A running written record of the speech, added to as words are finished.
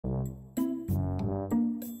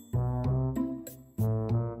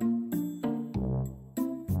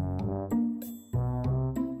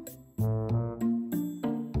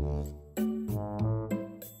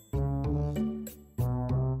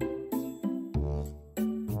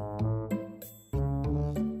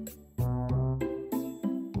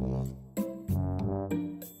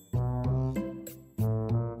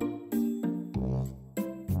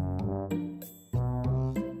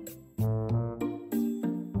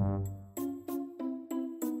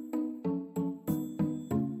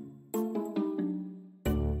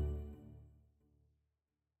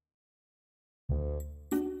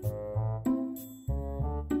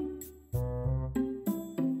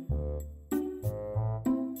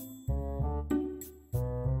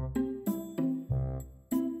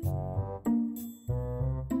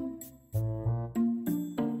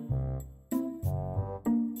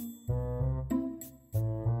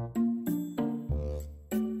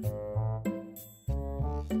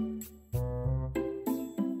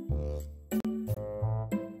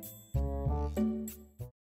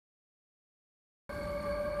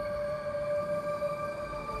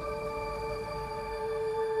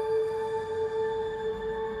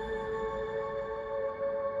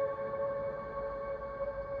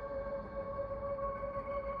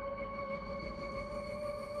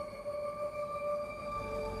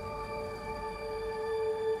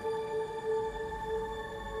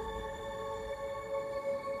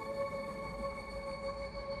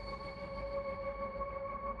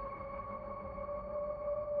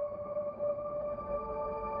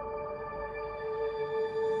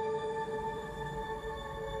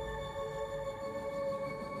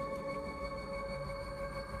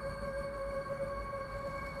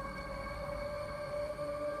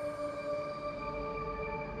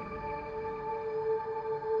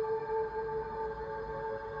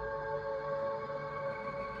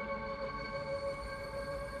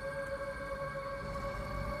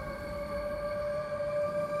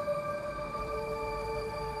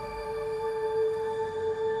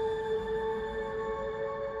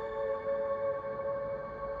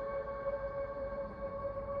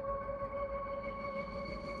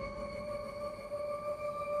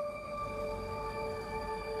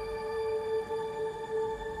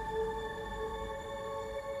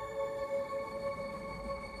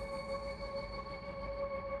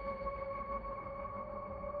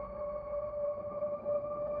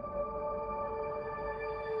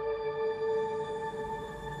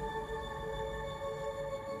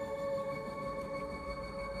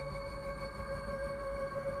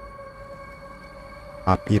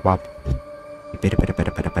Poppy pop.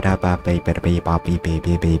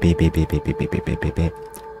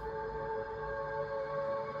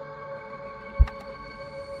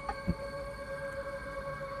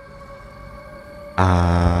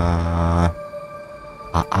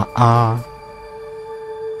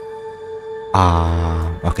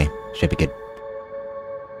 Okay, should be good.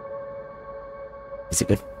 Is it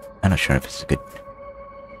good? I'm not sure if it's good.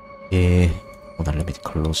 Hold on, let me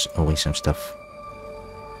close away some stuff.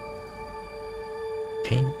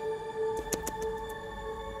 Okay.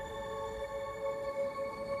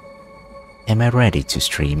 Am I ready to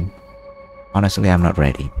stream? Honestly, I'm not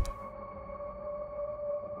ready.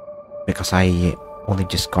 Because I only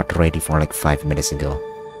just got ready for like 5 minutes ago.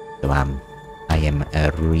 So I am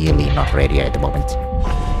really not ready at the moment.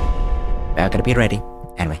 But I'm gonna be ready.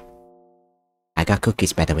 Anyway. I got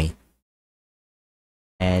cookies, by the way.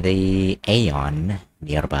 The Aeon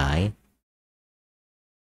nearby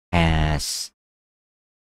has...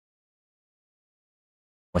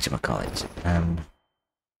 whatchamacallit?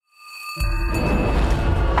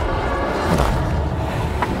 Hold on.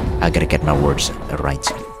 I gotta get my words right.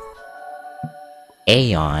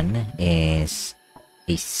 Aeon is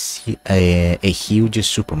a huge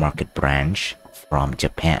supermarket branch from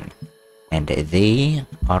Japan. And they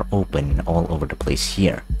are open all over the place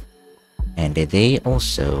here. And they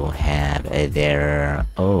also have their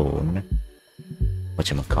own...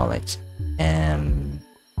 whatchamacallit?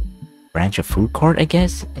 Branch of food court, I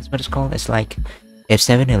guess is what it's called. It's like if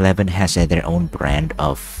 7-Eleven has their own brand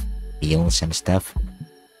of meals and stuff,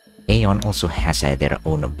 Aeon also has their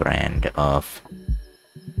own brand of,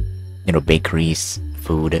 you know, bakeries,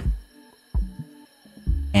 food.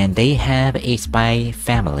 And they have a Spy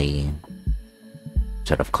Family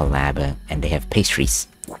sort of collab, and they have pastries.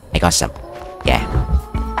 I got some. Yeah,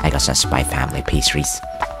 I got some Spy Family pastries.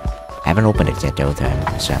 I haven't opened it yet though,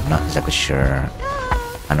 so I'm not exactly sure.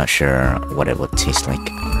 I'm not sure what it would taste like.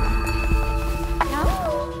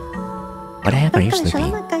 What the heck are you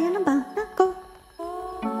sleeping?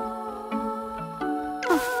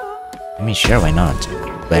 I mean, sure, why not?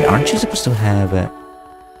 But aren't you supposed to have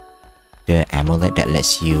the amulet that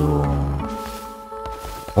lets you...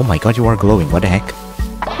 Oh my god, you are glowing, what the heck?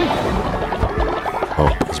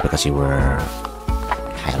 Oh, it's because you were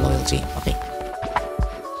high loyalty, okay.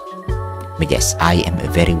 But yes, I am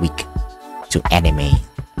very weak to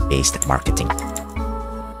anime-based marketing.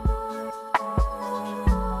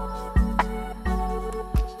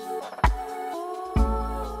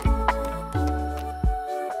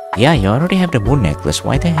 Yeah, you already have the moon necklace.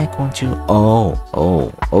 Why the heck won't you? Oh,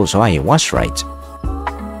 so I was right.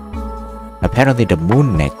 Apparently the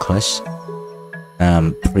moon necklace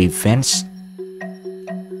prevents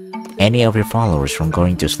any of your followers from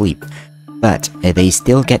going to sleep, but they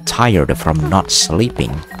still get tired from not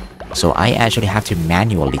sleeping, so I actually have to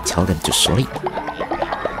manually tell them to sleep.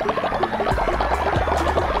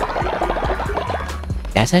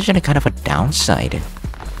 That's actually kind of a downside.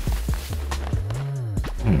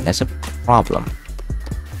 That's a problem.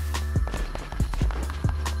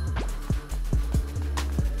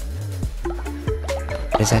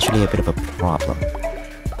 It's actually a bit of a problem.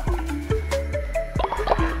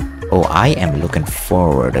 Oh, I am looking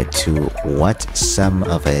forward to what some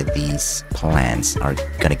of these plants are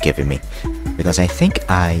gonna give me, because I think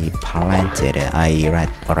I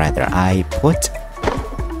put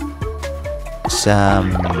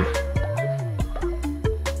some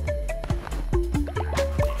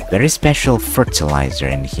very special fertilizer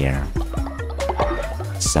in here.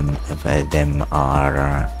 Some of them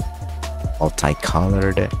are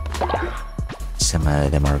multicolored, some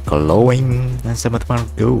of them are glowing, and some of them are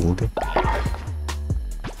gold.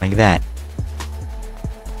 Like that.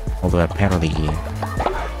 Although apparently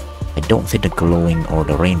I don't think the glowing or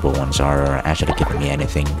the rainbow ones are actually giving me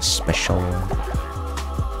anything special.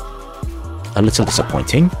 A little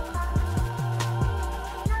disappointing.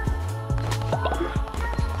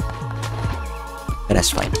 But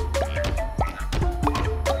that's fine.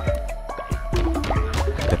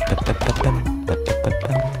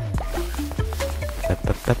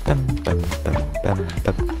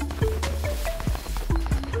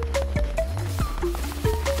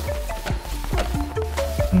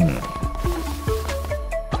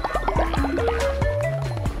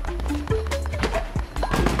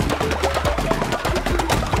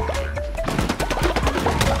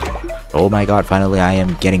 Oh my god, finally I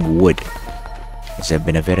am getting wood. It's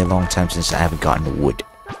been a very long time since I haven't gotten wood.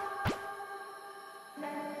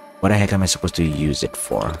 What the heck am I supposed to use it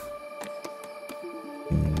for?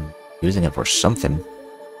 Using it for something.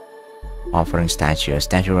 Offering statue. A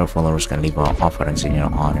statue of followers can leave offerings in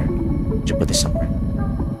your honor. Should put this somewhere.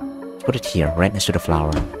 put it here, right next to the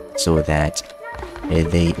flower, so that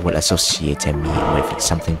they will associate me with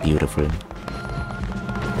something beautiful.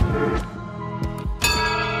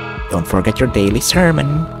 Don't forget your daily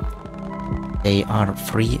sermon. They are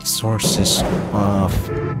free sources of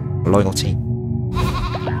loyalty.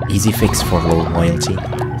 Easy fix for low loyalty.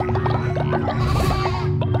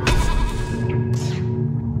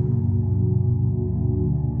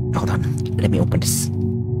 Hold on, let me open this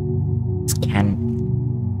scan.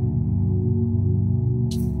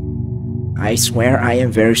 I swear I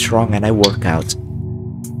am very strong and I work out.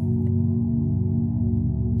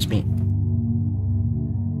 It's me.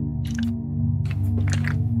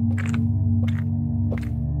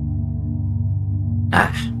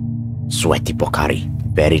 Ah, sweaty Pokari.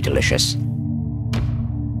 Very delicious.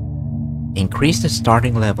 Increase the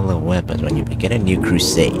starting level of weapons when you begin a new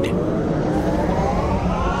crusade.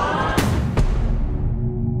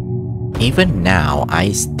 Even now,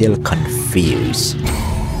 I still confuse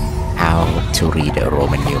how to read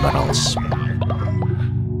Roman numerals.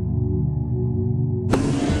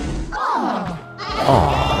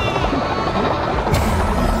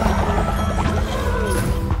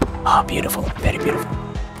 Oh, beautiful. Very beautiful.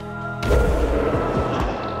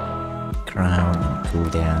 Crown and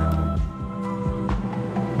cooldown.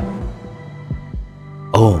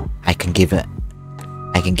 Oh, I can give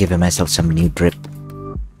myself some new drip.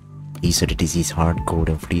 These are the disease heart,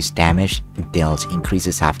 golden freeze. Damage dealt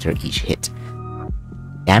increases after each hit.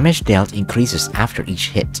 Damage dealt increases after each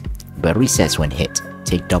hit, but resets when hit.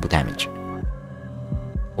 Take double damage.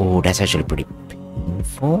 Oh, that's actually pretty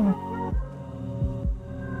painful.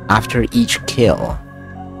 After each kill.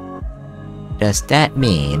 Does that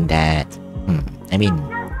mean that... I mean,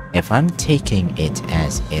 if I'm taking it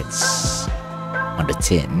as it's on the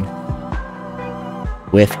tin,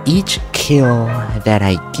 with each kill that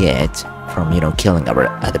I get from, killing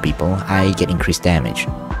other people, I get increased damage.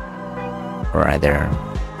 Or rather,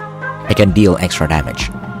 I can deal extra damage.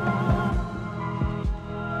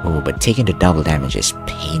 Oh, but taking the double damage is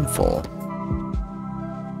painful.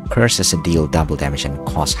 Curses deal double damage and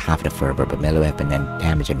cost half the fervor, but melee weapon and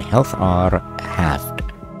damage and health are halved.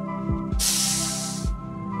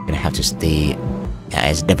 Gonna have to stay. Yeah,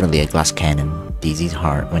 it's definitely a glass cannon. Disease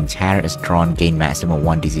heart. When terror is drawn, gain maximum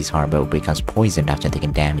 1 disease heart, but becomes poisoned after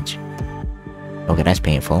taking damage. Okay, that's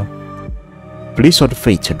painful. Please hold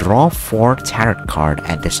fate to draw 4 tarot card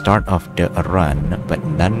at the start of the run, but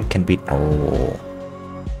none can be. Oh.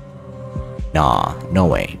 Nah, no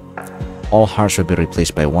way. All hearts will be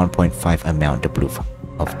replaced by 1.5 amount of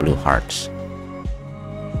blue hearts.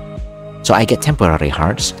 So I get temporary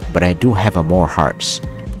hearts, but I do have more hearts.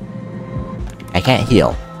 I can't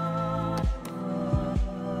heal.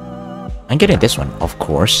 I'm getting this one, of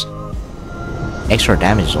course. Extra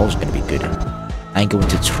damage is always going to be good. I'm going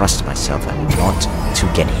to trust myself and not to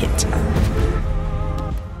get hit.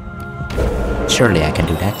 Surely I can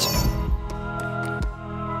do that.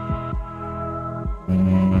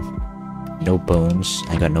 No bones.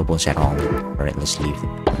 I got no bones at all. Alright, let's leave.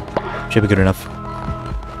 Should be good enough.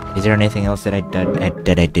 Is there anything else that I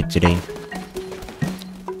did today?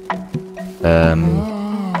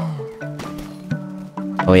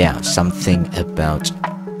 Oh yeah, something about.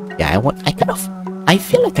 Yeah, I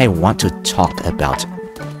feel like I want to talk about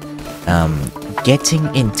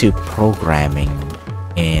getting into programming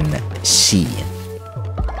in C,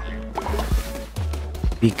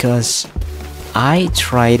 because I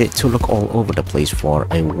tried to look all over the place for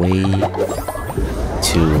a way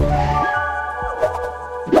to...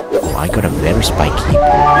 Oh, I got a very spiky broom.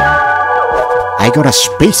 I got a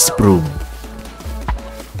space broom.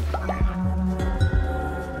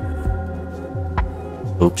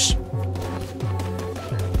 Oops.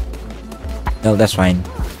 No, that's fine.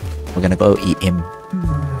 We're gonna go eat him.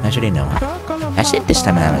 Actually, no. Actually, this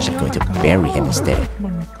time I'm actually going to bury him instead.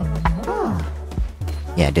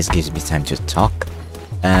 Yeah, this gives me time to talk.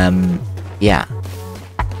 Yeah.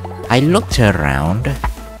 I looked around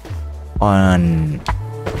on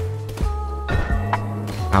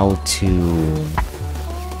how to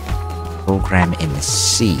program in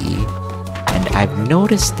C, and I've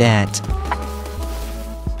noticed that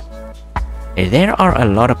there are a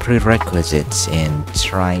lot of prerequisites in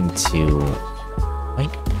trying to...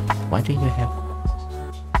 Wait, why do you have...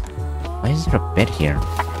 Why is there a bed here?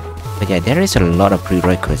 But yeah, there is a lot of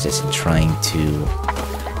prerequisites in trying to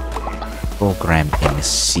program in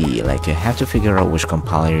C. Like, you have to figure out which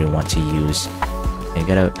compiler you want to use. You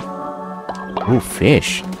gotta... Ooh,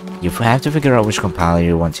 fish! You have to figure out which compiler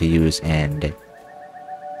you want to use, and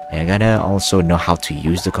you gotta also know how to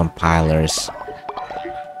use the compilers.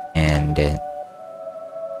 And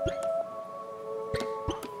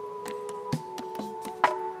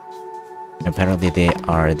Apparently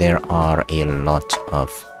there are a lot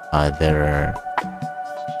of other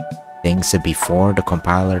things before the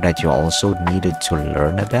compiler that you also needed to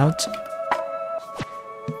learn about.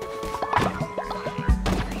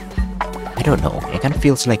 I don't know, it kind of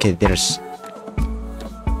feels like there's...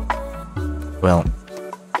 Well,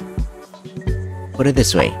 put it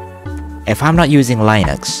this way. If I'm not using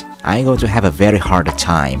Linux, I'm going to have a very hard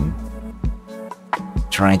time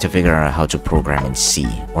trying to figure out how to program in C,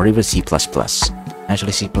 or even C++.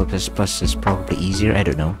 Actually, C++ is probably easier, I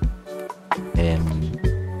don't know.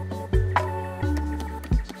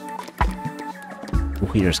 Who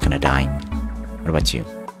here is kinda dying? What about you?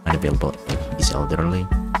 Unavailable. He's elderly.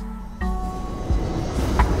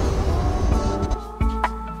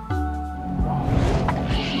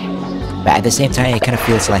 But at the same time, it kind of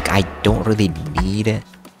feels like I don't really need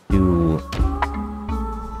to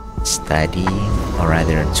study, or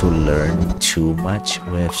rather to learn too much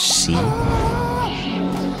with C.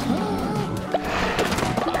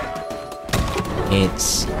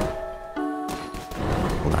 It's...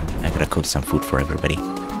 Hold on, I gotta cook some food for everybody.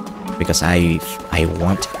 Because I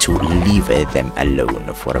want to leave them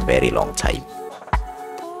alone for a very long time.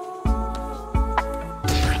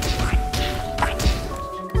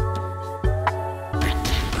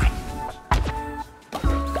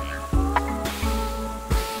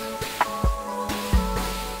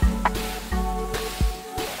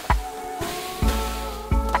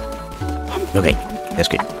 Okay, that's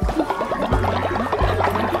good.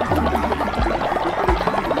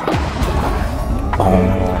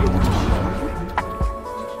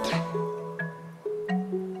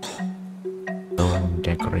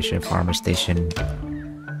 Decoration farmer station.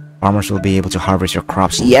 Farmers will be able to harvest your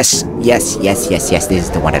crops. Yes, yes, yes, yes, yes. This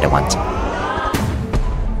is the one that I want.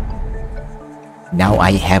 Now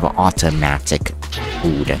I have automatic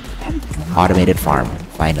food. Automated farm.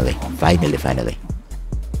 Finally, finally, finally.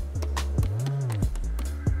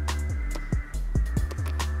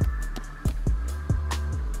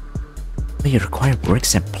 Oh, you require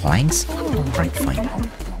bricks and planks? Right, fine. I'm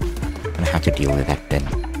gonna have to deal with that then.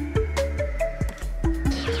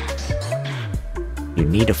 You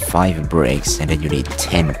need 5 bricks and then you need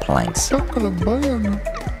 10 planks.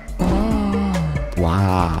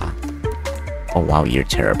 Wow. Oh wow, you're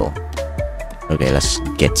terrible. Okay, let's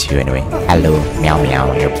get to you anyway. Hello, meow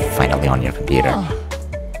meow, you're finally on your computer.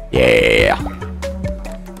 Yeah.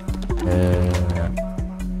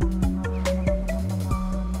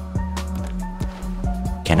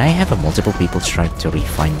 Can I have multiple people try to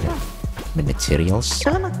refine the materials?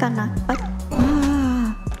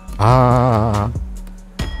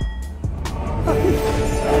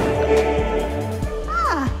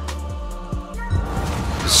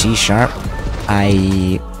 C#,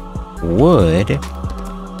 I would,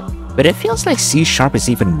 but it feels like C# is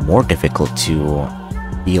even more difficult to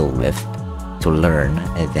deal with, to learn,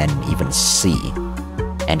 than even C.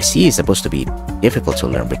 And C is supposed to be difficult to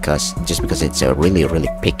learn because it's really, really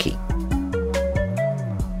picky.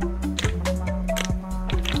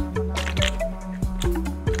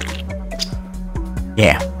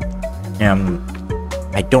 Yeah.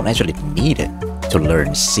 I don't actually need it to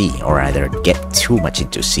learn C, or rather get too much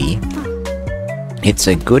into C. It's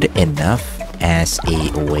good enough as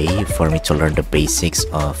a way for me to learn the basics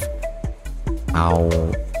of how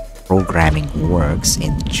programming works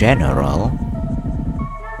in general.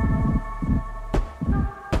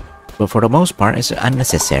 But for the most part, it's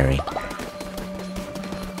unnecessary.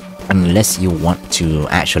 Unless you want to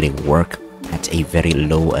actually work at a very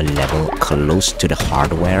low level, close to the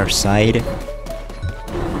hardware side.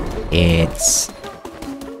 It's...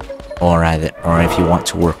 Or if you want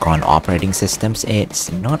to work on operating systems,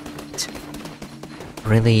 it's not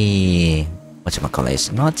really... whatchamacallit,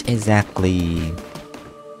 it's not exactly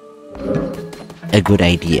a good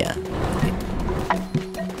idea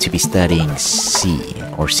to be studying C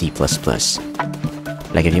or C++.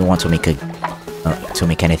 Like if you want to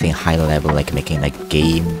make anything high level, like making a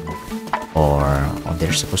game, or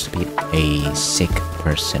there's supposed to be a sick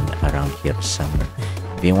person around here somewhere.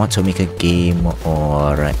 If you want to make a game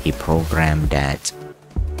or a program that...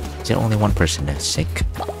 Is there only one person that's sick?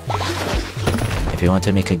 If you want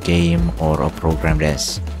to make a game or a program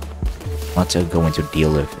that's not going to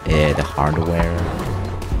deal with the hardware,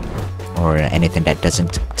 or anything that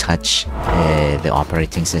doesn't touch the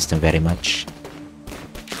operating system very much,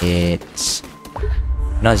 it's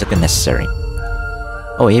not exactly necessary.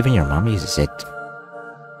 Oh, even your mom uses it.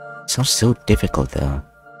 Sounds so difficult though.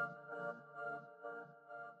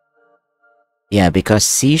 Yeah, because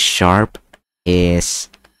C# is...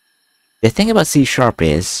 The thing about C#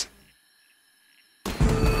 is...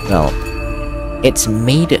 Well, it's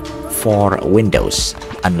made for Windows,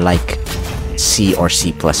 unlike C or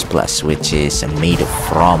C++, which is made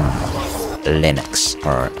from Linux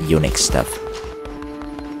or Unix stuff.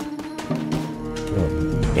 Oh,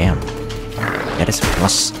 damn. That is a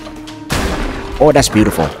plus. Oh, that's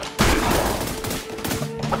beautiful.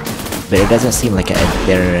 But it doesn't seem like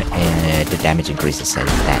the damage increases like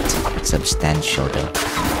that substantial though.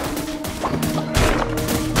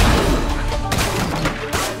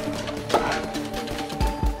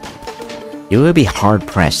 You will be hard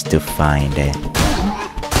pressed to find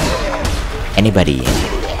anybody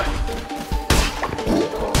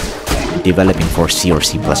developing for C or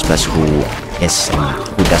C++ who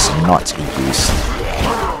does not use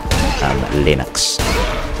Linux.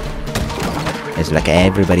 It's like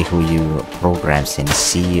everybody who you programs in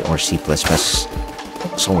C or C++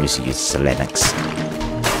 always uses Linux.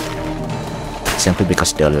 Simply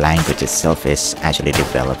because the language itself is actually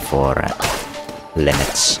developed for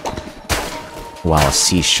Linux, while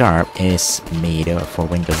C# is made for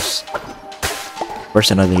Windows.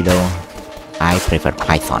 Personally though, I prefer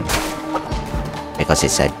Python because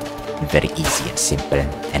it's very easy and simple,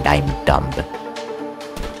 and I'm dumb.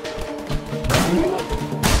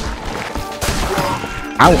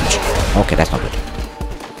 Ouch! Okay, that's not good.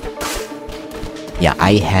 Yeah,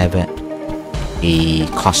 I have a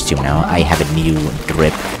costume now. I have a new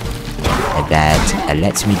drip that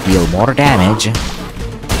lets me deal more damage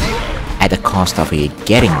at the cost of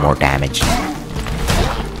getting more damage.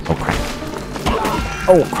 Oh crap.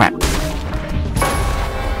 Oh crap.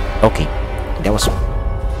 Okay, that was...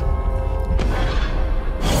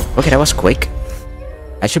 Okay, that was quick.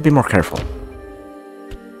 I should be more careful.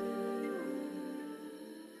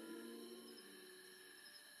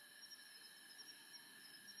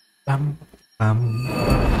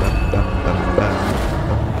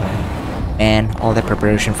 And all that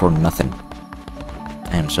preparation for nothing.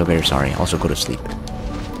 I am so very sorry. Also, go to sleep.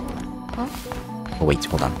 Oh wait,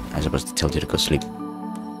 hold on. I was supposed to tell you to go sleep.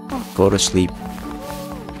 Go to sleep.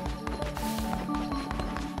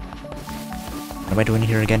 What am I doing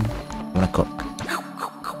here again? I wanna cook.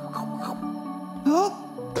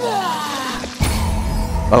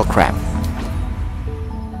 Oh crap.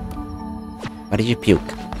 Why did you puke?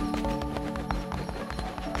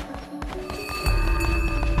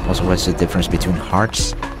 Also, what's the difference between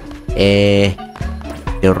hearts? The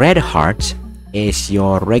red heart is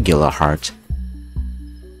your regular heart.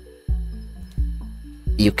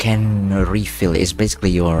 You can refill. It's basically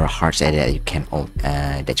your hearts that you can also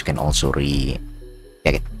that can also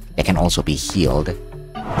be healed.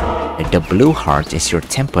 The blue heart is your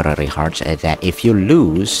temporary heart that if you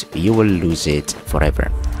lose, you will lose it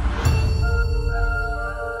forever.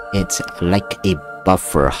 It's like a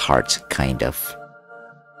buffer heart, kind of.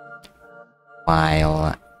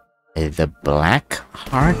 While the black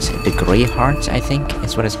heart, the gray heart, I think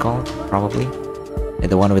is what it's called, probably.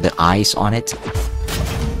 The one with the eyes on it.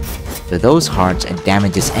 So those hearts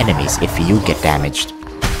damages enemies if you get damaged.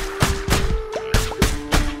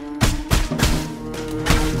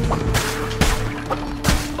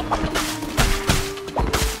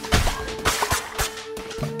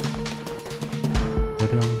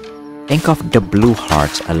 Think of the blue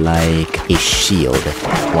heart like a shield,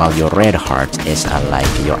 while your red heart is like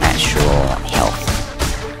your actual health.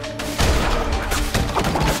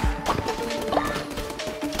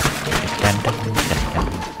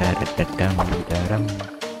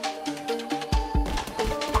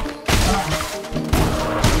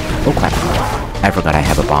 Oh crap, I forgot I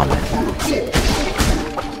have a bomb.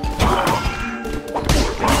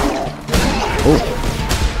 Oh,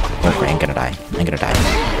 okay, I'm gonna die. I'm gonna die.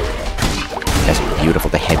 That's beautiful,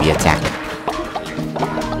 the heavy attack.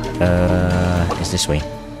 It's this way.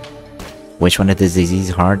 Which one of the disease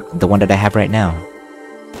heart? The one that I have right now.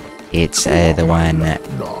 It's the one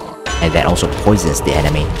that also poisons the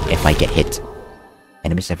enemy if I get hit.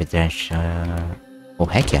 Enemies have a dash. Oh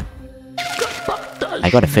heck yeah! I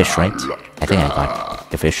got a fish, right? I think I got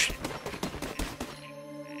the fish.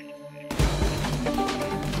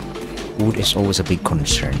 Food is always a big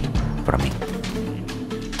concern for me.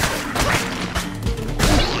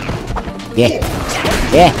 Yeah.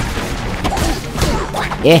 Yeah.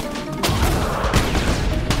 Yeah.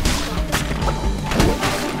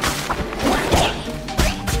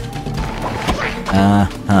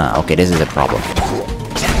 Okay, this is a problem.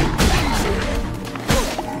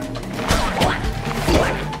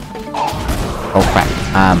 Oh crap.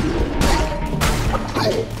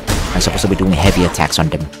 I'm supposed to be doing heavy attacks on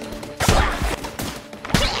them.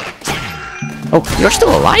 Oh, you're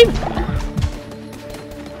still alive?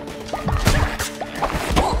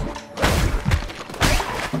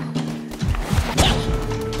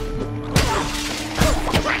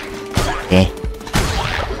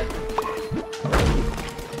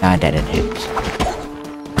 Ah, that didn't hit.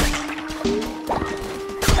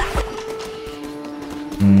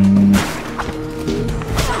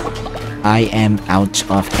 I am out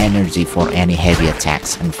of energy for any heavy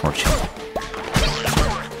attacks, unfortunately.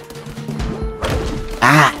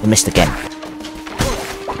 Ah, I missed again.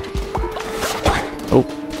 Oh.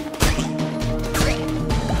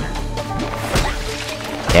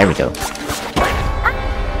 There we go.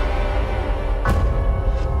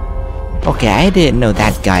 Okay, I didn't know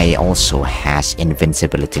that guy also has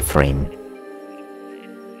invincibility frame.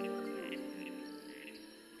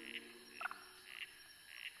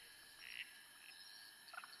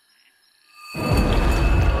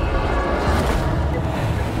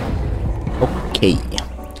 Okay,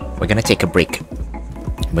 we're gonna take a break.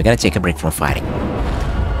 We're gonna take a break from fighting.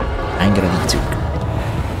 I'm gonna need to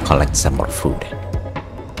collect some more food.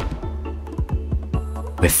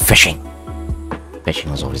 We're fishing.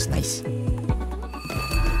 Fishing was always nice.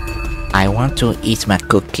 I want to eat my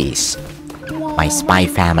cookies. My Spy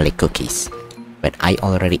Family cookies. But I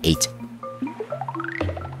already ate.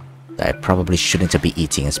 I probably shouldn't be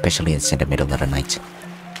eating, especially in the middle of the night.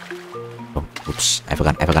 Oh, oops. I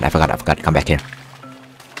forgot. Come back here.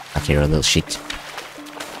 Back here, a little shit.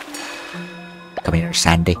 Come here,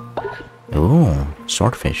 Sandy. Ooh,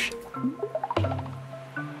 swordfish.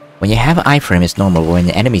 When you have an iframe, it's normal. When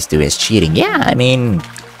the enemies do, it's cheating. Yeah, I mean,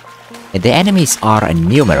 the enemies are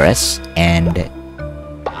numerous and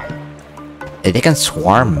they can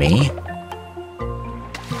swarm me.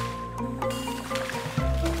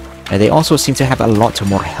 And they also seem to have a lot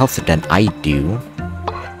more health than I do,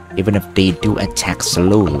 even if they do attack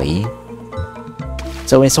slowly.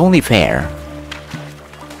 So it's only fair.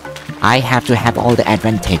 I have to have all the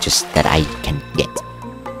advantages that I can get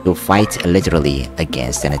to fight literally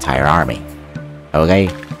against an entire army. Okay?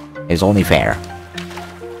 It's only fair.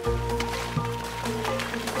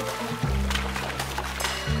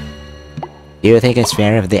 Do you think it's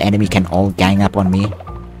fair if the enemy can all gang up on me?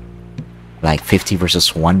 Like 50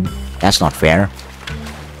 versus 1? That's not fair.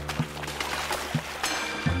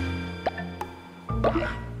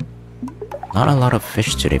 Not a lot of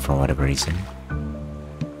fish today for whatever reason.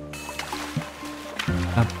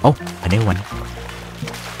 Oh, a new one.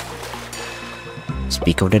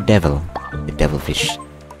 Speak of the devilfish.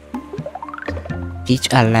 Teach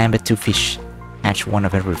a lamb to fish. Hatch one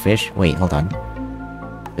of every fish. Wait, hold on.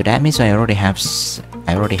 So that means I already have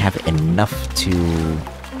enough to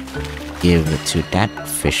give to that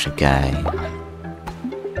fish guy.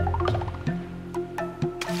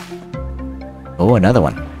 Oh, another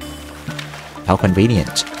one. How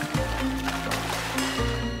convenient.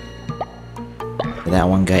 That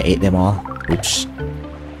one guy ate them all. Oops.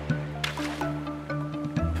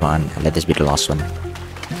 Come on, let this be the last one.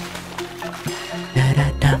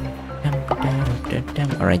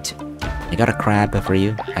 Alright. I got a crab for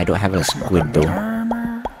you. I don't have a squid though.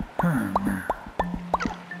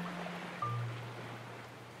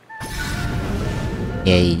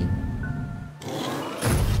 Yay.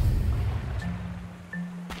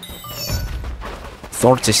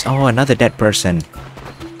 Tortoise. Oh, another dead person.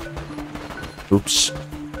 Oops.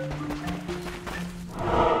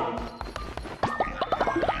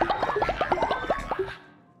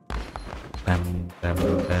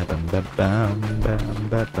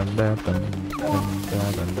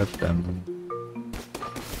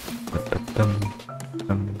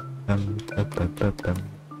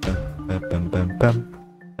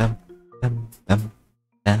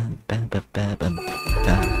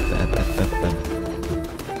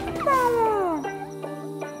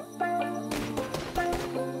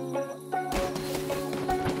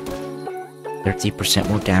 %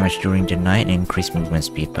 more damage during the night and increased movement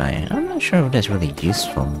speed by... I'm not sure if that's really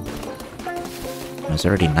useful. It's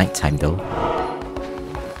already nighttime though.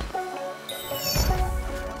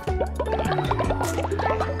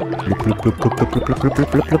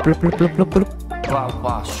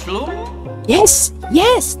 Yes,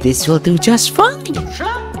 yes, this will do just fine.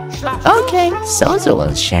 Okay, Sozo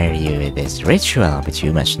will share you this ritual, but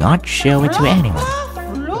you must not show it to anyone.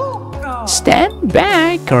 Stand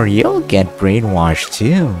back or you'll get brainwashed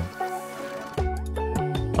too.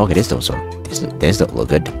 Okay, this don't look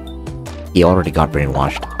good. He already got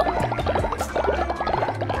brainwashed.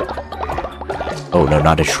 Oh no,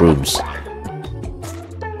 not the shrooms.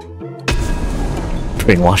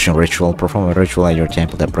 Brainwashing ritual. Perform a ritual at your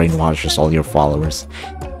temple that brainwashes all your followers.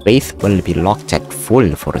 Faith will be locked at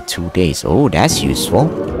full for 2 days. Oh, that's useful.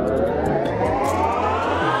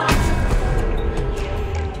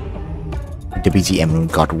 The BGM room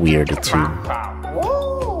got weird too.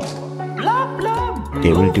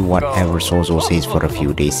 They will do whatever Sozo says for a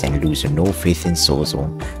few days and lose no faith in Sozo.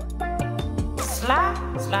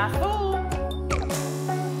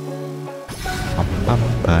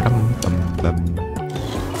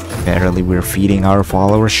 Apparently we're feeding our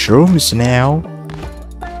followers shrooms now.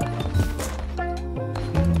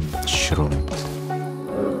 Shrooms.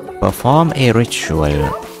 Perform a ritual.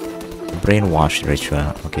 Brainwash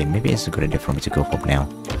ritual. Okay, maybe it's a good idea for me to go home now.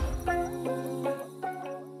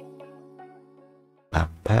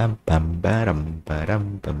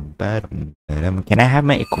 Can I have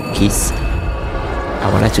my cookies? I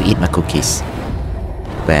would like to eat my cookies.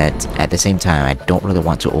 But at the same time, I don't really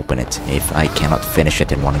want to open it if I cannot finish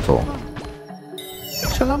it in one go.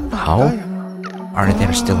 How are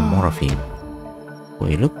there still more of you? Well,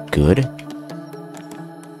 you look good.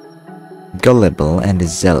 Gullible and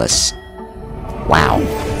zealous. Wow.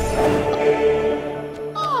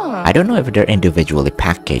 I don't know if they're individually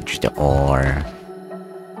packaged or...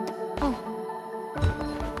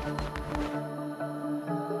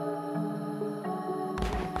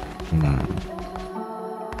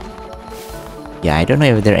 Yeah, I don't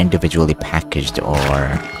know if they're individually packaged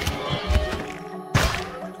or...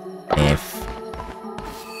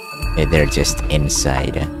 if they're just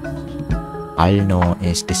inside. Alno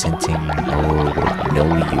is dissenting. Oh, no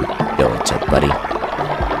you don't, buddy.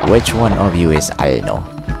 Which one of you is Alno?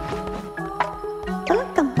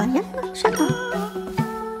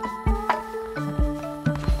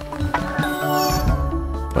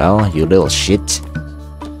 Well, you little shit.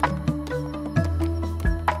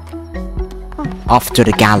 Off to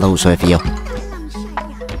the gallows with you.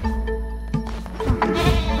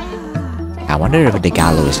 I wonder if the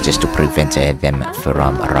gallows is just to prevent them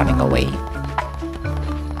from running away.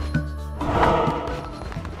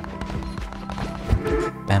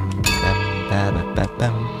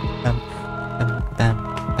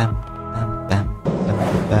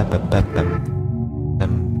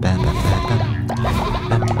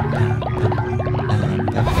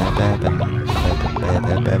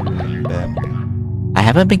 I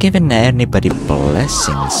haven't been given anybody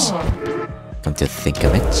blessings, come to think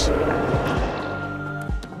of it.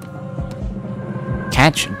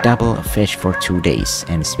 Catch double fish for 2 days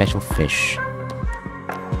and special fish.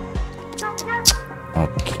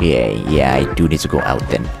 Okay, yeah, I do need to go out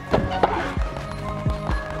then.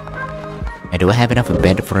 And do I have enough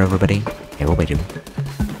bed for everybody? I hope I do.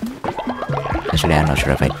 Actually, I'm not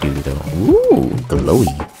sure if I do though. Ooh, glowy.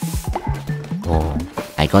 Oh,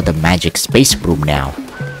 I got the magic space broom now.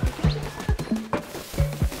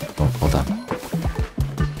 Oh, hold on.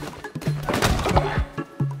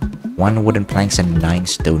 1 wooden planks and 9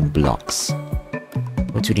 stone blocks.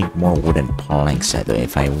 What do you need more wooden planks though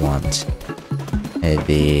if I want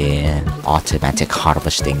the automatic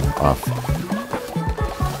harvesting of...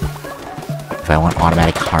 If I want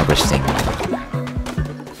automatic harvesting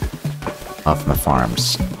of my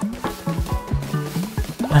farms.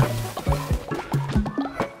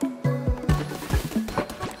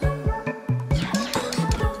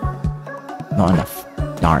 Not enough.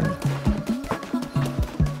 Darn.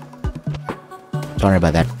 Sorry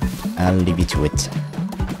about that. I'll leave you to it.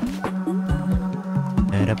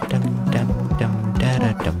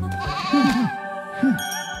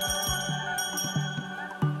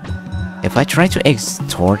 If I try to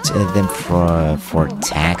extort them for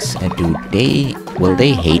tax, will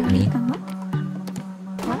they hate me?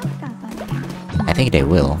 I think they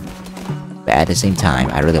will. But at the same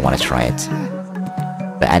time, I really want to try it.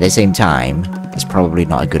 But at the same time, it's probably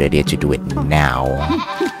not a good idea to do it now,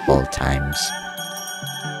 all times.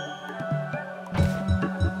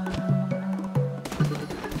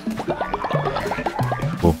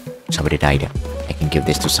 Oh, somebody died. I can give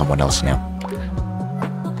this to someone else now.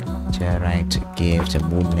 Try to give the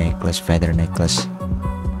moon necklace, feather necklace.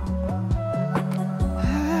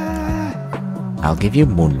 I'll give you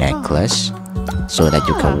moon necklace so that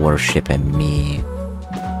you can worship me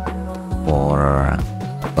for,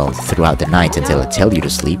 well, throughout the night until I tell you to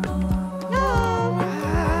sleep.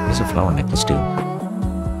 There's a flower necklace too.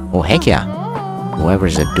 Oh heck yeah!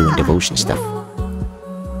 Whoever's doing devotion stuff.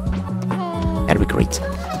 That'd be great.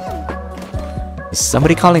 Is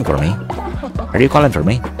somebody calling for me? Are you calling for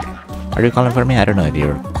me? Are you calling for me? I don't know if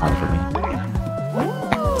you're calling for me.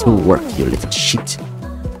 Back to work, you little shit.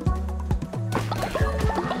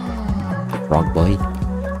 Frog boy.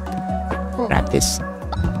 Grab this.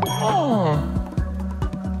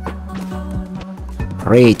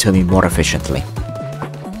 Pray to me more efficiently.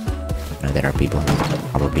 Now there are people who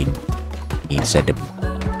probably said the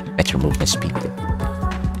better movement speed.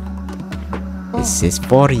 This is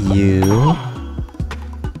for you.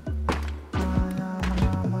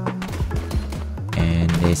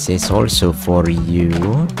 This is also for you.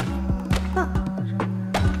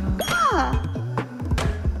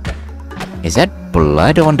 Is that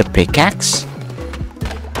blood on the pickaxe?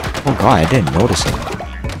 Oh god, I didn't notice it.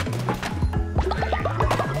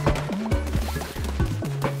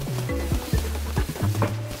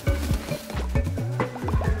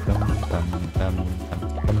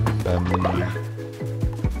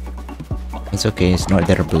 It's okay, it's not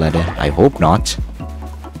their blood. I hope not.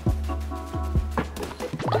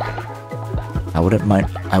 I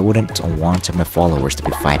wouldn't want my followers to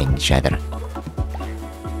be fighting each other.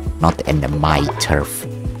 Not in my turf.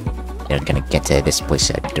 They're gonna get this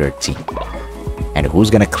place dirty. And who's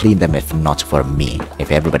gonna clean them if not for me?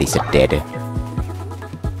 If everybody's dead.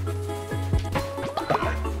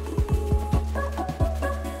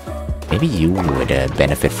 Maybe you would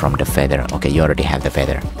benefit from the feather. Okay, you already have the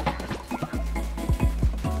feather.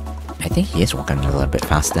 I think he is walking a little bit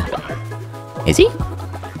faster. Is he?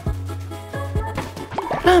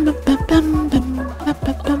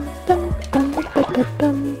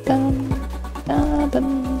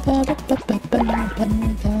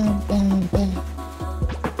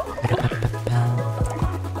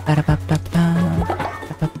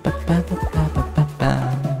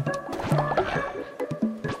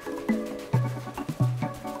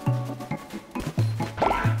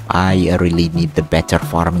 I really need the better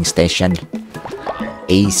farming station.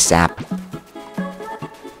 ASAP.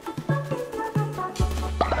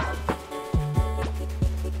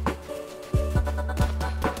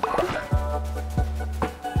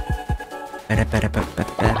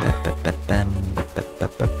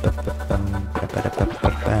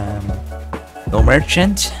 No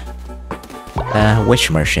merchant?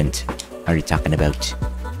 Which merchant are you talking about?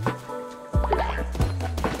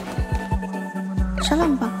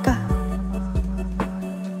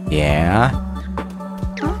 Yeah?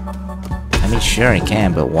 I mean, sure I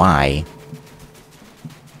can, but why?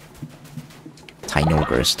 Tiny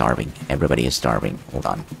ogre is starving. Everybody is starving. Hold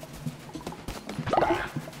on.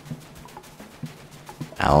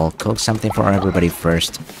 I'll cook something for everybody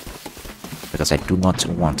first. Because I do not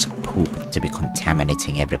want poop to be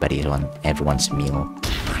contaminating everyone's meal.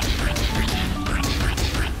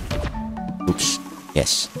 Oops.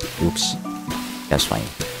 Yes. Oops. That's fine.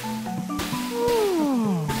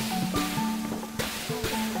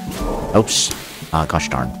 Oops. Gosh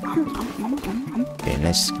darn. Okay,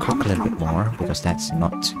 let's cook a little bit more, because that's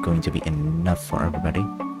not going to be enough for everybody.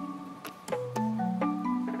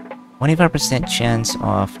 25% chance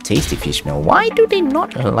of tasty fish meal. Why do they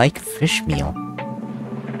not like fish meal?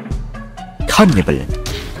 Cannibal.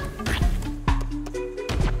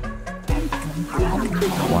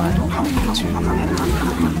 1, 2,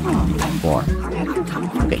 3, 4.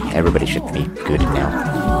 Okay, everybody should be good now.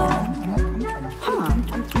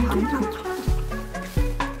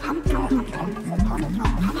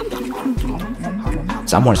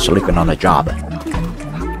 Someone's sleeping on the job.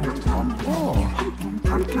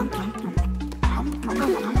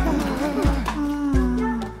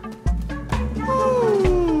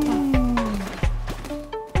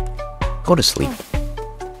 Go to sleep.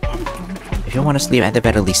 If you want to sleep, at the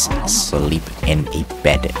very least, sleep in a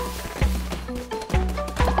bed.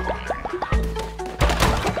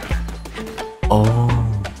 Oh.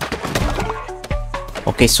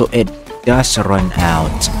 Okay, so it does run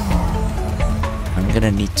out. I'm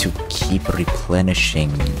gonna need to keep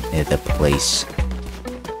replenishing the place.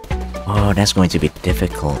 Oh, that's going to be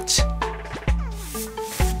difficult.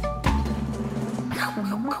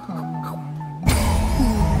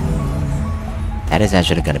 That is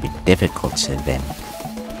actually gonna be difficult then.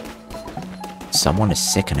 Someone is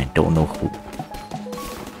sick and I don't know who.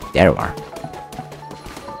 There you are.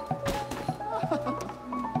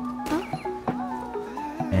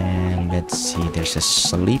 And let's see, there's a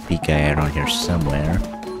sleepy guy around here somewhere.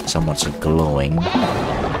 Someone's glowing.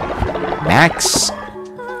 Max!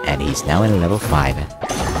 And he's now in level 5.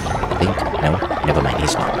 I think. No, never mind,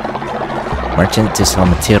 he's not. Merchant to sell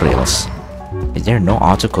materials. Is there no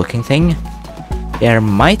auto cooking thing? There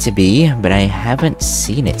might be, but I haven't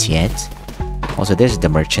seen it yet. Also, there's the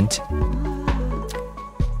merchant.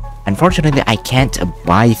 Unfortunately, I can't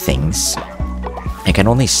buy things. I can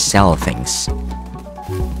only sell things.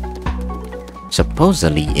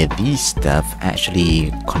 Supposedly, these stuff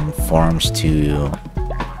actually conforms to,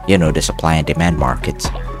 you know, the supply and demand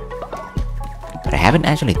market. But I haven't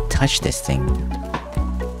actually touched this thing.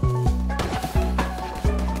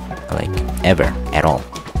 Like, ever, at all.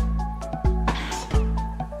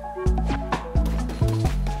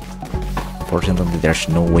 Unfortunately, there's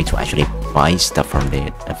no way to actually buy stuff from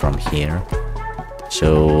here.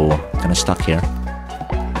 So, kind of stuck here.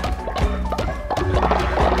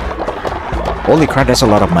 Holy crap, that's a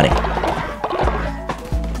lot of money.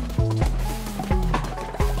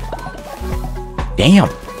 Damn!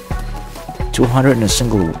 200 in a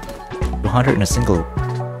single 200 in a single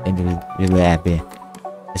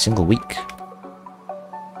week.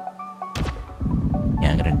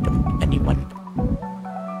 Yeah, I'm gonna dump anyone.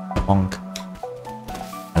 Bonk.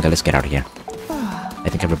 Okay, let's get out of here. I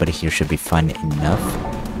think everybody here should be fun enough.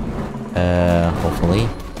 Hopefully.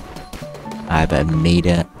 I've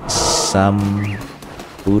made some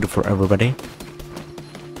food for everybody.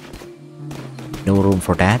 No room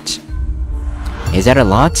for that. Is that a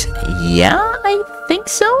lot? Yeah, I think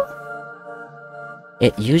so.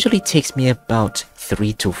 It usually takes me about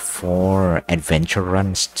 3 to 4 adventure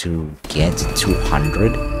runs to get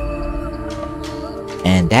 200.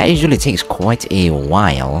 And that usually takes quite a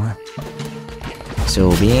while.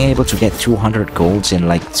 So being able to get 200 golds in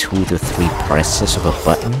like 2 to 3 presses of a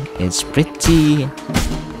button is pretty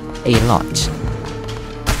a lot,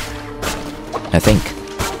 I think.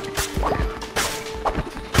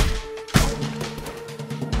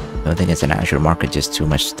 I don't think it's an actual market, just too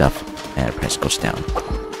much stuff, and the price goes down.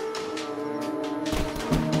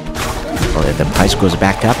 Well, if the price goes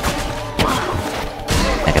back up,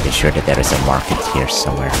 I gotta be sure that there is a market here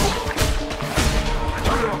somewhere.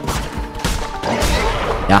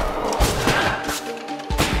 Yeah.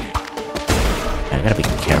 I gotta be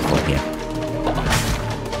careful here.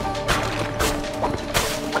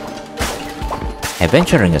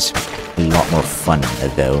 Adventuring is a lot more fun,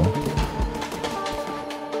 though.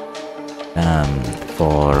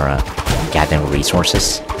 For gathering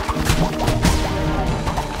resources.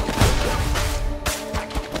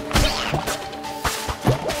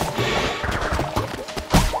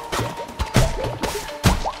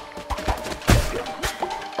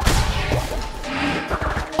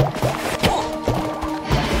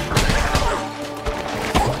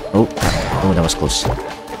 Oh, that was close.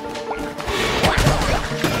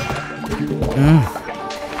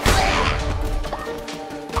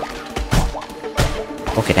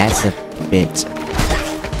 Okay, that's a bit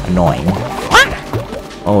annoying.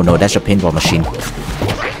 Oh no, that's a pinball machine.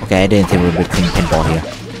 Okay, I didn't think we would be playing pinball here.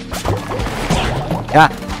 Yeah.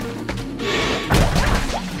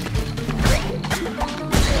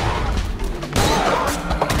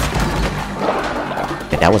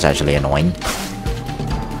 Okay, that was actually annoying.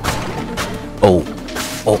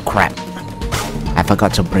 Oh crap. I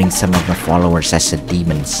forgot to bring some of my followers as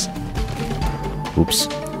demons. Oops.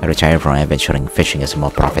 I retired from adventuring. Fishing is more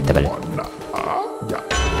profitable.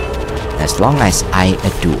 As long as I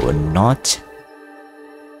do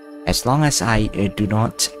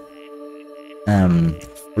not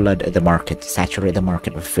flood the market, saturate the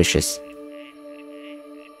market with fishes.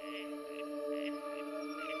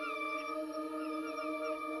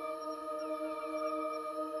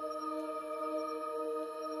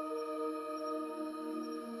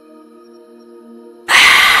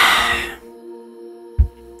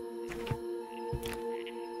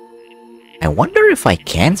 I wonder if I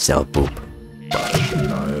can sell poop.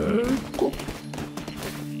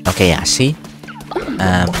 Okay, yeah, see?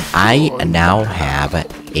 I now have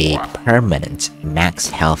a permanent max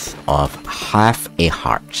health of half a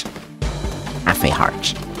heart. Half a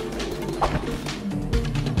heart.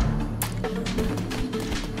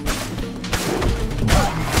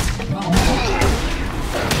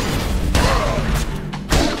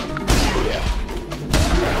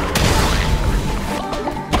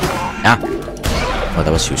 Ah! Oh,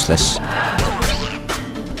 that was useless.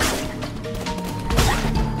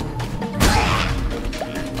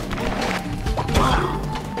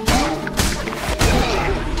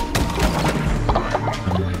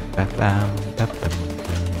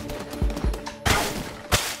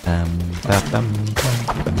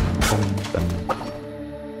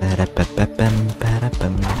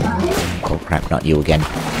 Oh crap, not you again.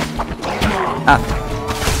 Ah!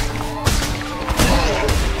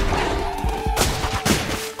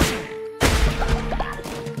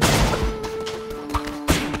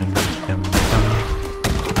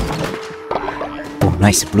 Oh,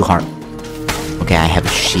 nice, blue heart. Okay, I have a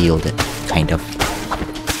shield, kind of.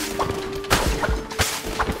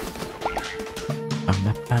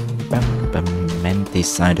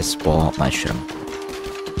 Manticide spore mushroom.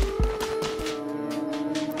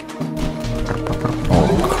 Oh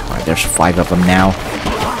crap, there's 5 of them now.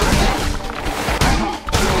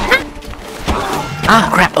 Ah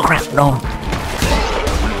crap, oh crap, no.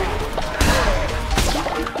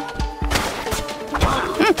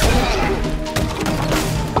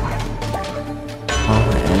 Oh,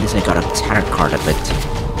 at least I got a tarot card of it.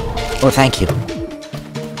 Oh, thank you.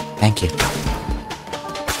 Thank you.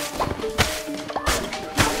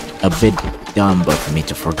 A bit dumb but for me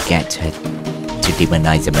to forget to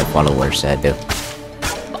demonize my followers, though.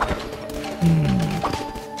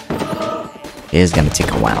 It is gonna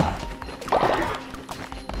take a while.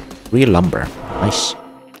 3 lumber. Nice.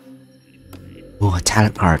 Oh, a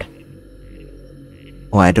talent card.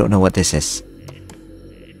 Oh, I don't know what this is.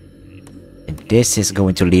 This is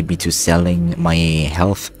going to lead me to selling my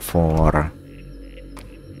health for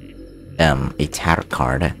a tarot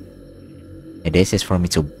card. And this is for me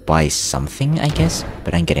to buy something, I guess.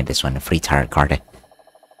 But I'm getting this one, a free tarot card.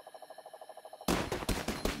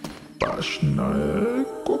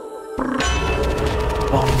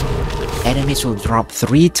 Oh, enemies will drop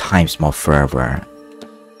 3 times more fervor.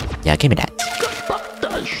 Yeah, give me that.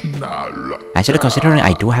 Actually, considering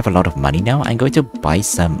I do have a lot of money now, I'm going to buy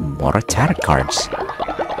some more tarot cards.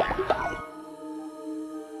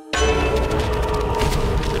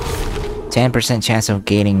 %10 chance of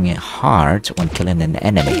gaining heart when killing an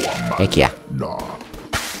enemy. Heck yeah.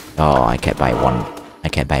 Oh, I can't buy one. I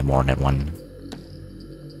can't buy more than one.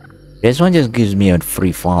 This one just gives me a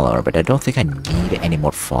free follower, but I don't think I need any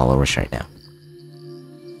more followers right now.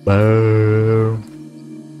 Boom.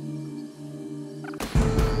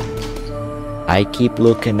 I keep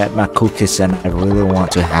looking at my cookies and I really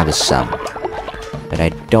want to have some. But I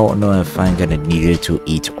don't know if I'm gonna need to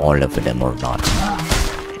eat all of them or not.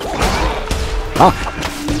 Oh!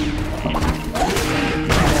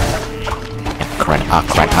 Crud,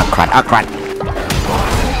 crud.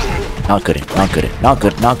 Not good.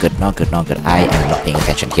 I am not paying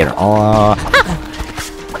attention here. Oh!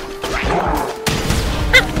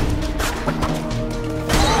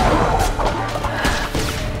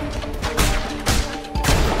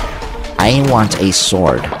 I want a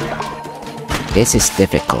sword. This is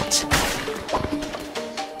difficult.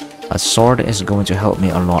 A sword is going to help me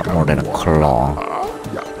a lot more than a claw.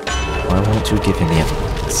 Why won't you give me a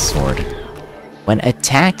sword? When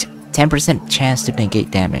attacked, 10% chance to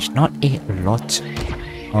negate damage. Not a lot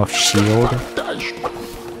of shield.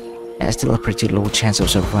 That's still a pretty low chance of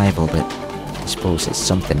survival, but I suppose it's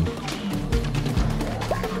something.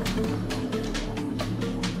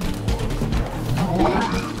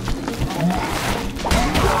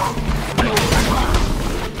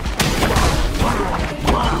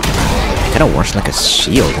 Kinda works like a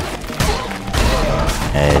shield.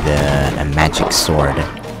 A magic sword.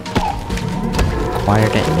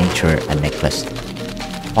 Acquired nature a necklace.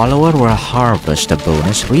 Follower will harvest the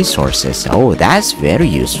bonus resources. Oh, that's very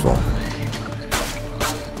useful.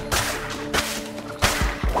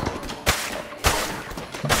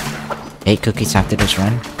 Hey, cookies after this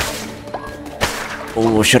run.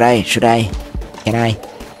 Oh, should I? Can I?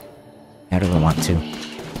 I don't want to.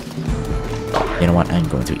 You know what? I'm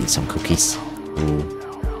going to eat some cookies. Ooh.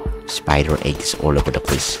 Spider eggs all over the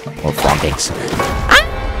place. Or frog eggs. Ah!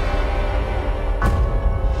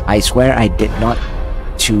 I swear I did not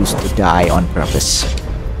choose to die on purpose.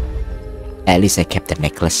 At least I kept the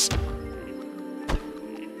necklace.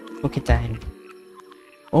 Cookie time.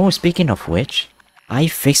 Oh, speaking of which, I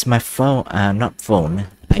fixed my phone. Not phone.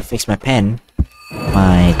 I fixed my pen.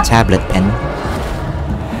 My tablet pen.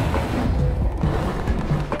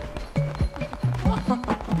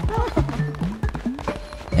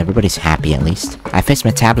 Everybody's happy at least. I fixed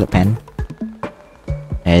my tablet pen.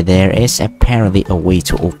 There is apparently a way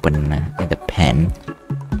to open the pen.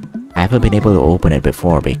 I haven't been able to open it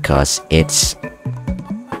before because it's...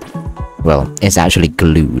 well, it's actually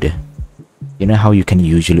glued. You know how you can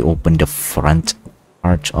usually open the front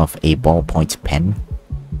part of a ballpoint pen?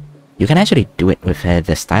 You can actually do it with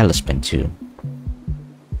the stylus pen too.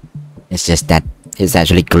 It's just that it's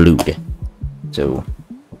actually glued. So...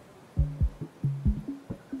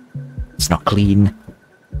 it's not clean.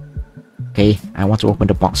 Okay, I want to open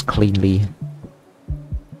the box cleanly.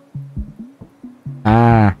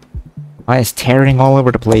 Ah. Oh, it's tearing all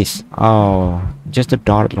over the place. Oh, just the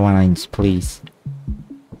dotted lines, please.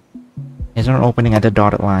 It's not opening at the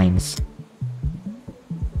dotted lines.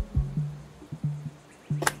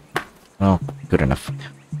 Oh, good enough.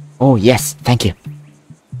 Oh, yes, thank you.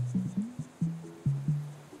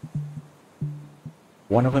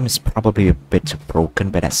 One of them is probably a bit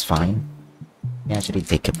broken, but that's fine. I actually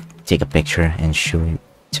take a picture and show it.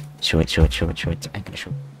 Show it. I'm gonna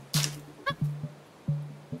show it.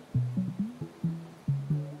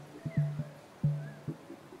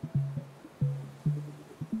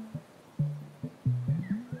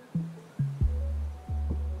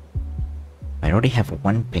 I already have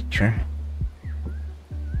one picture.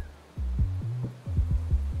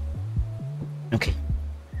 Okay.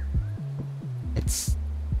 It's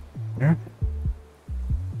here.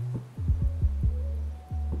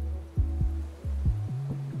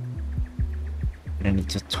 I need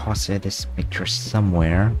to toss this picture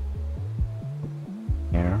somewhere.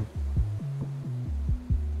 Here.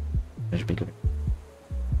 That should be good.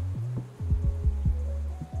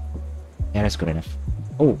 Yeah, that's good enough.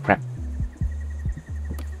 Oh, crap.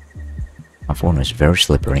 My phone is very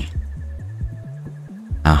slippery.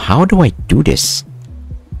 Now, how do I do this?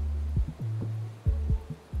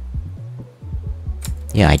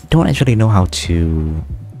 Yeah, I don't actually know how to...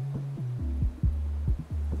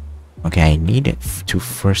 Okay, I need to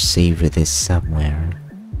first save this somewhere.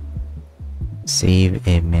 Save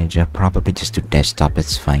image, probably just to desktop,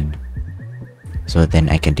 it's fine. So then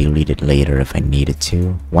I can delete it later if I needed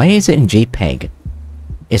to. Why is it in JPEG?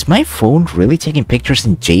 Is my phone really taking pictures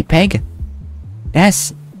in JPEG?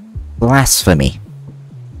 That's blasphemy.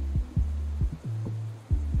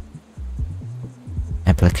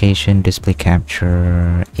 Application, display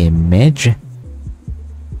capture, image.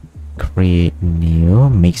 Create new,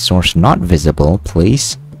 make source not visible,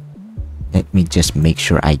 please. Let me just make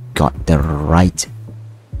sure I got the right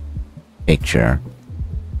picture.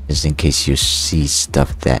 Just in case you see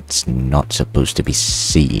stuff that's not supposed to be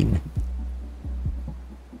seen.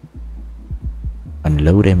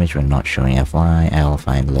 Unload image when not showing FY, I'll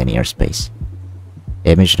find linear space.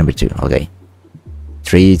 Image number 2, okay.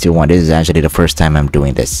 3, 2, 1, this is actually the first time I'm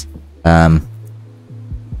doing this. Bong.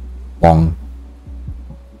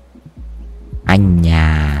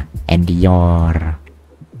 Anya and your.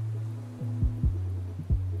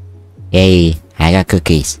 Yay, I got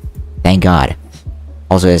cookies. Thank God.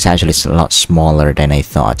 Also, it's actually a lot smaller than I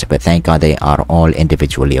thought, but thank God they are all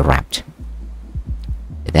individually wrapped.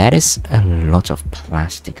 That is a lot of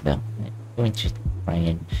plastic though. I'm going to try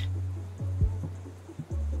and...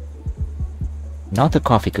 Not the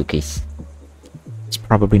coffee cookies. It's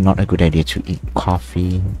probably not a good idea to eat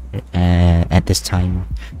coffee at this time.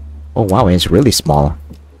 Oh wow, it's really small.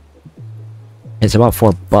 It's about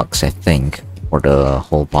 $4, I think, for the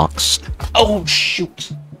whole box. Oh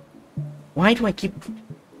shoot! Why do I keep...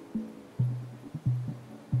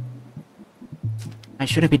 I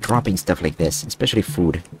shouldn't be dropping stuff like this, especially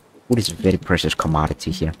food. Food is a very precious commodity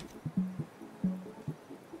here.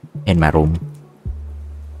 In my room.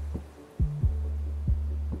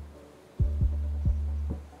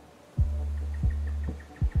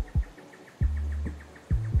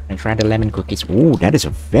 And try the lemon cookies. Ooh, that is a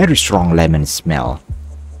very strong lemon smell.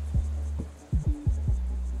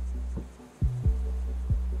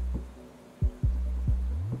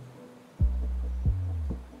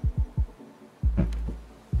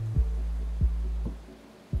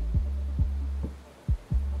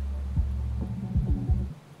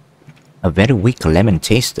 A very weak lemon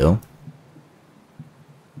taste though.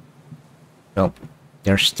 Well,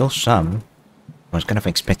 there's still some. I was kind of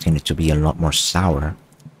expecting it to be a lot more sour.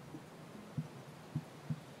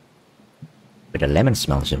 But the lemon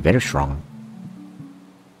smell is very strong.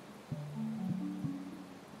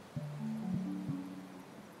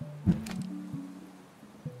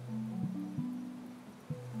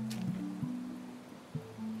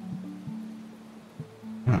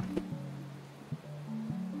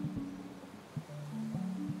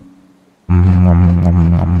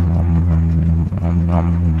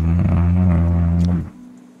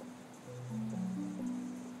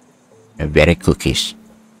 Very cookies.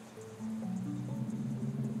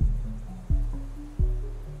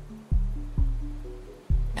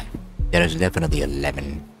 There is definitely a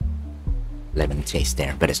lemon taste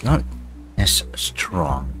there, but it's not as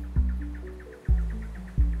strong.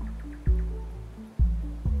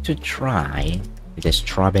 To try the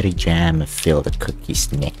strawberry jam filled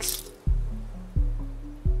cookies next.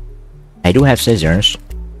 I do have scissors,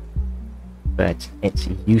 but it's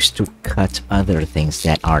used to cut other things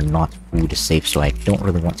that are not food safe, so I don't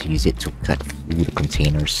really want to use it to cut food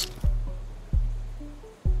containers.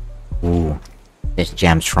 Ooh, this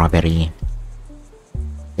jam strawberry.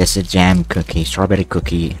 This is jam cookie, strawberry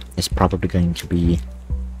cookie is probably going to be...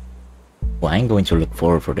 Well, I'm going to look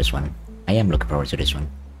forward for this one. I am looking forward to this one.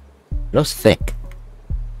 It looks thick.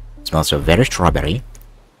 It smells so very strawberry.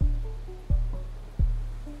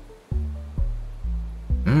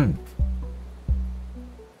 Mmm.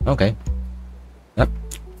 Okay. Yep.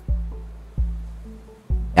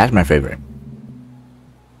 That's my favorite.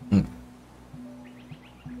 Mm.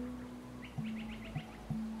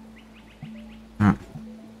 Mm.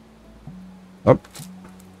 Oh.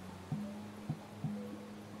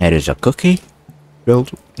 It is a cookie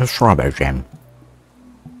filled with strawberry jam.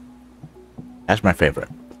 That's my favorite.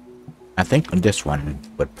 I think this one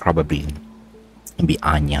would probably be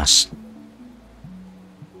Anya's.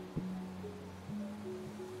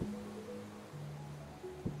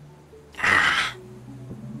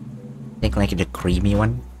 Think like the creamy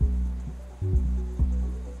one.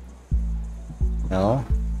 No.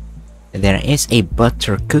 There is a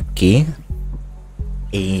butter cookie.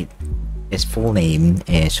 A His full name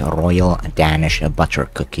is Royal Danish Butter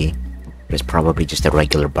Cookie. It's probably just a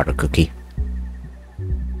regular butter cookie.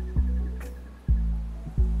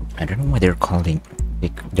 I don't know why they're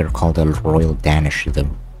called a Royal Danish though.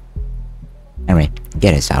 Anyway,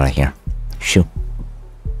 get us out of here. Shoo.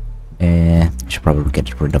 Should probably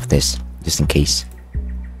get rid of this just in case.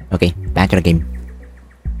 Okay, back to the game.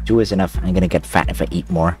 2 is enough. I'm gonna get fat if I eat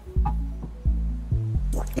more.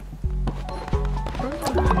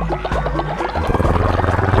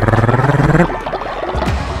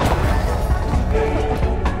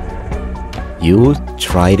 You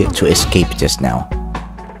tried to escape just now.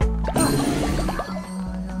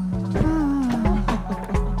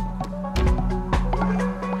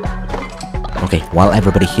 Okay, while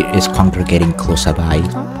everybody here is congregating closer by.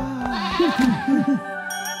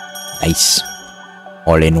 Nice.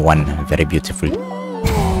 All in one, very beautiful.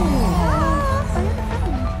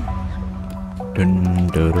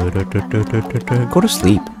 Go to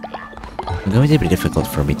sleep. It's going to be difficult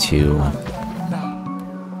for me to...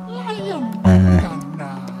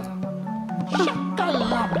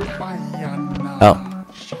 Oh.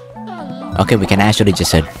 Okay, we can actually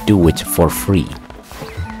just do it for free.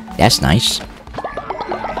 That's nice.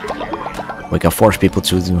 We can force people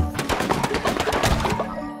to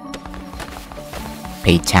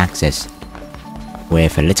pay taxes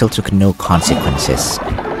with little to no consequences.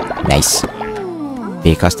 Nice.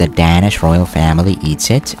 Because the Danish royal family eats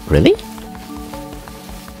it? Really?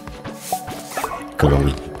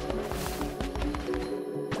 Glowy.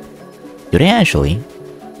 Do they actually?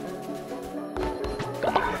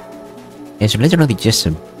 It's literally just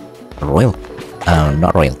a royal...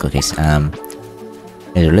 not royal cookies.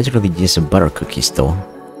 It's literally just a butter cookies though.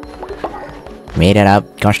 Made it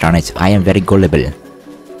up. Gosh darn it, I am very gullible.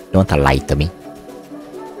 Don't lie to me.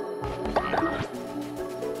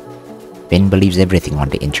 Ben believes everything on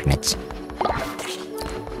the internet.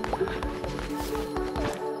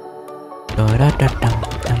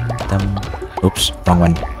 Oops, wrong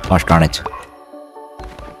one. Gosh darn it.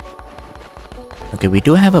 Okay, we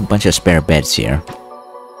do have a bunch of spare beds here.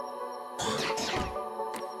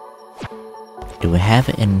 Do we have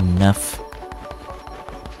enough?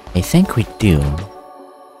 I think we do.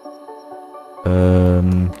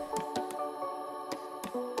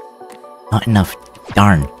 Not enough.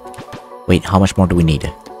 Darn. Wait, how much more do we need?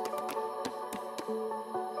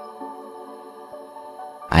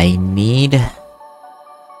 I need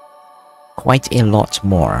quite a lot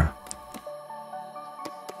more.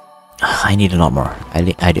 I need a lot more. I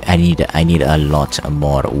need a lot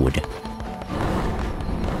more wood.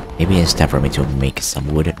 Maybe it's time for me to make some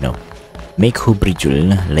wood. No, make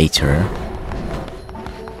hubrijul later.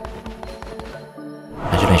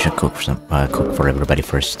 I should cook for cook for everybody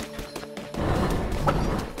first.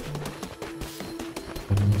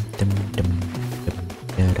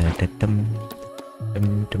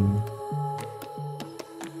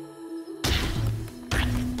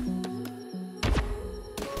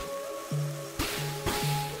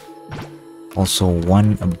 Also,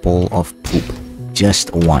 one bowl of poop.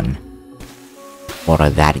 Just one. For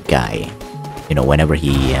that guy. You know, whenever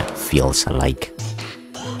he feels like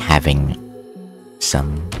having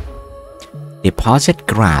some. Deposit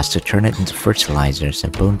grass to turn it into fertilizers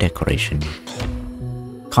and bone decoration.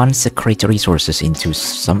 Consecrate resources into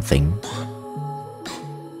something.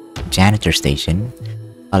 Janitor station.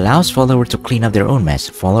 Allows followers to clean up their own mess.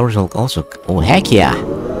 Followers will also... Oh, heck yeah!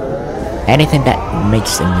 Anything that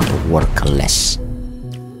makes them work less.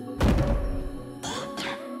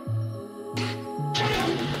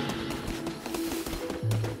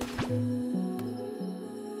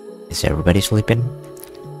 Is everybody sleeping?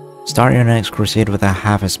 Start your next crusade with a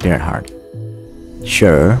half a spirit heart.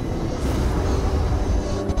 Sure.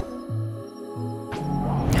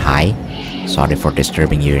 Hi. Sorry for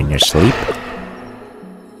disturbing you in your sleep.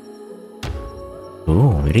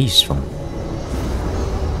 Oh, very useful.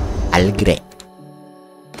 Algre.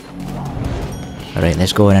 Alright,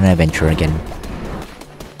 let's go on an adventure again.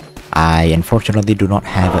 I unfortunately do not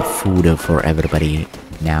have food for everybody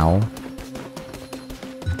now.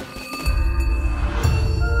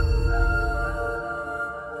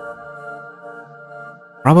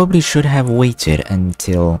 Probably should have waited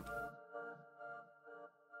until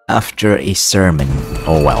after a sermon.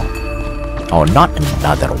 Oh well. Oh, not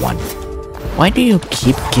another one. Why do you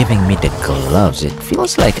keep giving me the gloves? It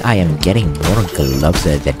feels like I am getting more gloves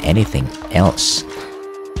than anything else.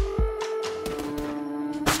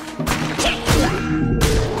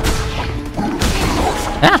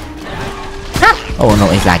 Ah! Ah! Oh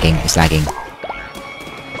no, it's lagging, it's lagging.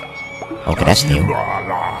 Okay, that's new.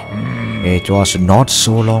 It was not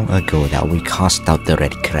so long ago that we cast out the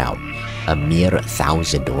red crowd. a mere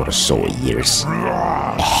 1,000 or so years.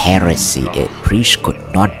 A heresy, a priest could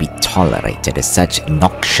not be tolerated as such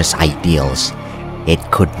noxious ideals. It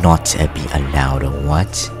could not be allowed.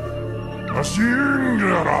 What?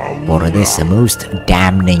 For this most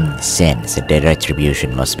damning sins, the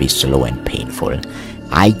retribution must be slow and painful.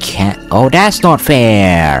 I can't. Oh, that's not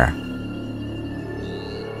fair!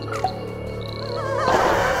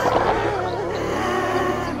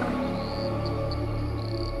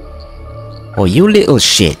 Oh, you little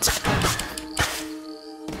shit.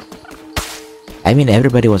 I mean,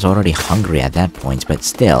 everybody was already hungry at that point, but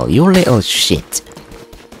still, you little shit.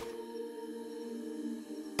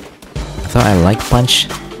 I thought I liked punch.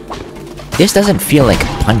 This doesn't feel like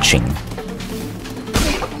punching.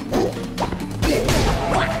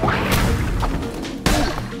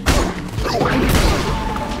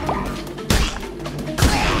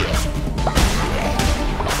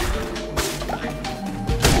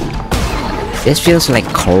 This feels like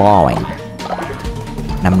clawing.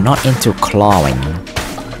 And I'm not into clawing.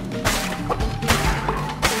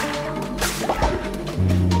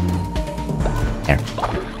 There.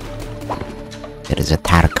 There is a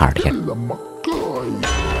tarot card here.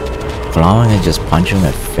 Clawing is just punching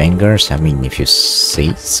with fingers. I mean, if you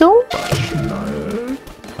say so.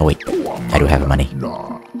 Oh wait, I do have money.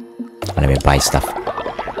 Let me buy stuff.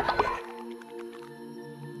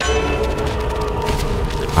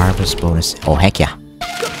 Harvest bonus. Oh heck yeah.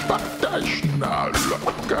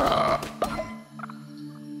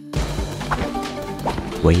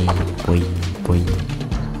 Wait.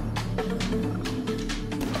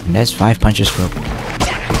 And that's 5 punches for...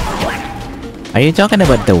 Are you talking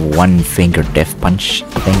about the one finger death punch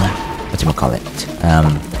thing? Whatchamacallit?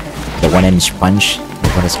 The 1-inch punch?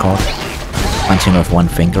 Is what it's called? Punching with one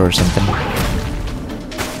finger or something?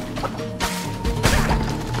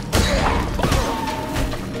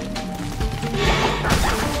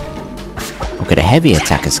 Okay, the heavy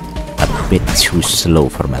attack is a bit too slow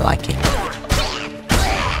for my liking.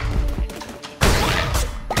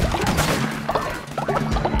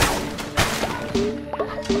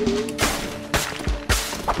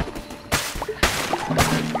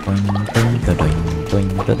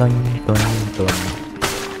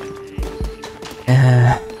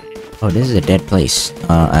 Oh, this is a dead place.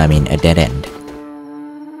 I mean, a dead end.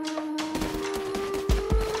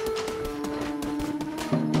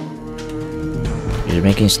 You're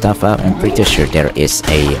making stuff up. I'm pretty sure there is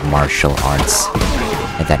a martial arts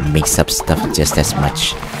that makes up stuff just as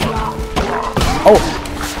much. Oh!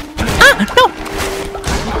 Ah! No!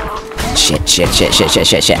 Shit.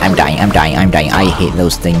 I'm dying. I hate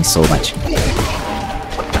those things so much.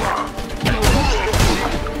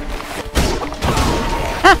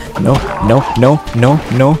 No.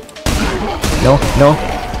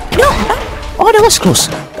 Oh, that was close.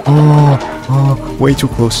 Oh, way too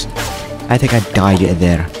close. I think I died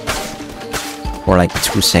there. For like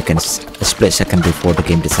 2 seconds, a split second before the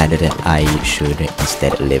game decided that I should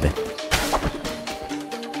instead live.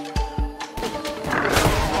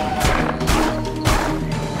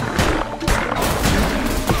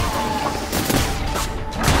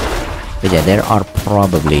 But yeah, there are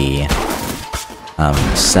probably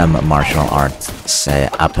some martial arts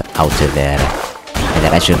out there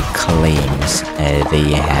that actually claims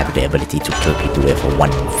they have the ability to kill people with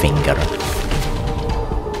one finger.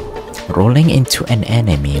 Rolling into an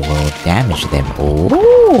enemy will damage them.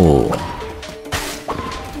 Oh!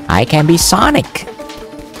 I can be Sonic!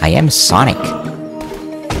 I am Sonic.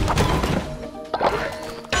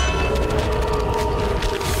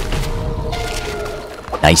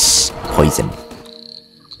 Nice. Poison.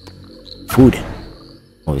 Food.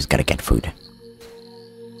 Always gotta get food.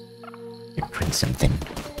 Drink something.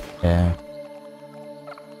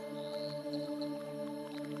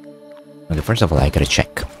 Okay, first of all, I gotta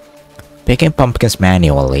check. Picking pumpkins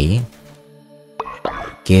manually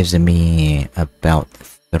gives me about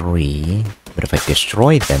 3, but if I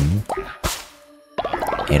destroy them,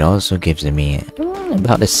 it also gives me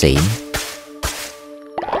about the same.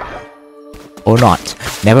 Or not.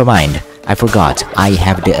 Never mind. I forgot. I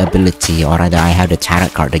have the ability, or rather I have the tarot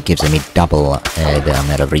card that gives me double the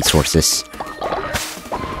amount of resources.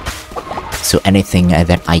 So anything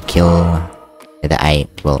that I kill,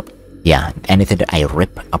 anything that I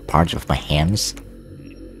rip apart with my hands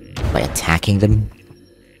by attacking them,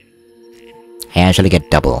 I actually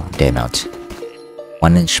get double the amount.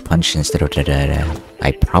 1-inch punch instead of the...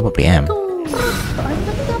 I probably am.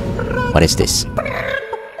 What is this?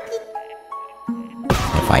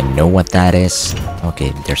 If I know what that is...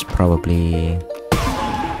 Okay, there's probably...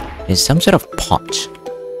 There's some sort of pot.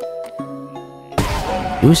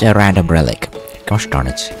 Use a random relic. Gosh darn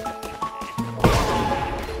it.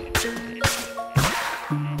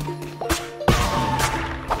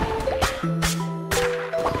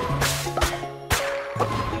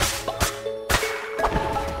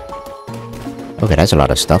 Okay, that's a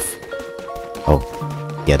lot of stuff. Oh,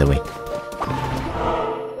 the other way.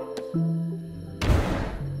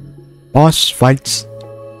 Boss fights.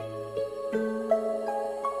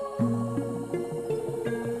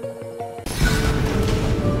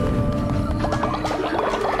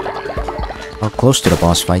 How close to the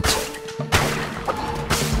boss fight?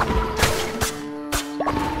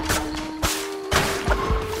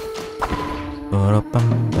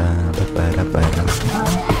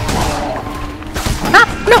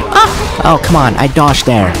 Oh, come on, I dodged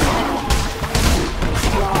there.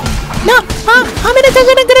 No! How many times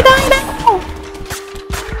am I gonna die now?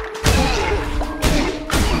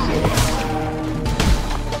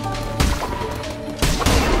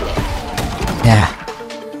 Yeah.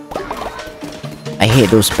 I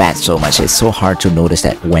hate those bats so much. It's so hard to notice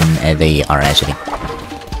that when they are actually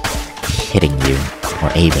hitting you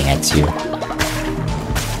or aiming at you.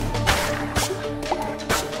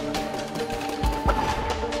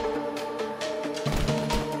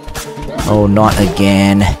 Oh, not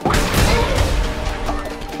again.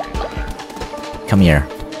 Come here.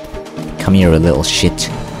 Come here, you little shit.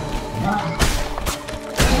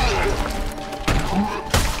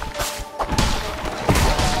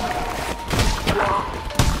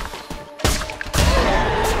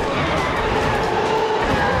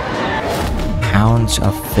 Hounds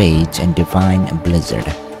of Fate and Divine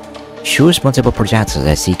Blizzard. Shoots multiple projectiles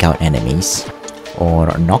that seek out enemies,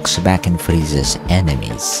 or knocks back and freezes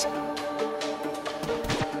enemies.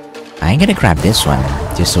 I'm gonna grab this one,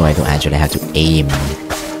 just so I don't actually have to aim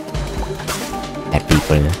at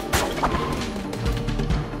people.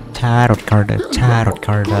 Tarot card, tarot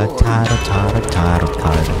card, tarot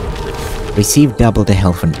card. Receive double the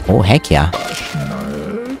health from... Oh, heck yeah.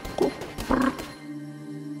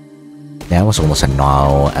 That was almost a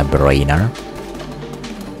no-brainer.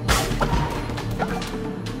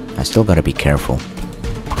 I still gotta be careful.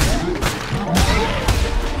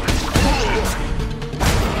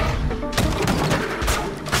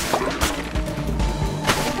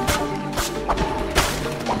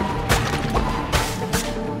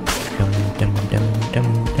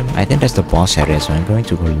 I think that's the boss area, so I'm going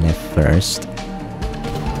to go left first.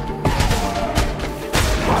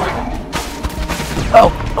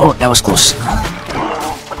 Oh, that was close.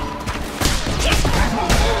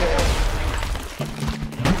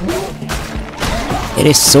 It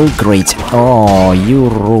is so great. Oh, you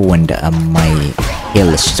ruined my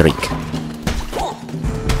kill streak.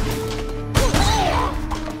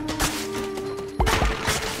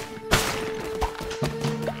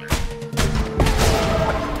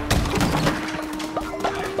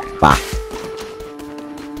 Bah.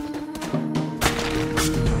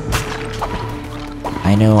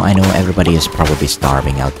 I know everybody is probably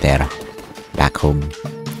starving out there. Back home.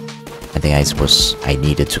 I think I suppose I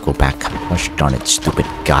needed to go back. Gosh darn it, stupid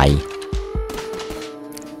guy.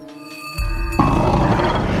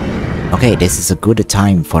 Okay, this is a good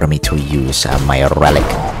time for me to use my relic.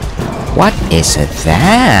 What is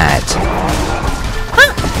that?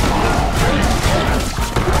 Huh?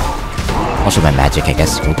 Also my magic, I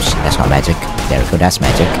guess. Oops, that's not magic. There we go, that's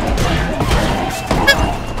magic. No!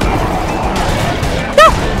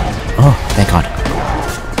 Oh, thank God.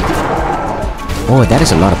 Oh, that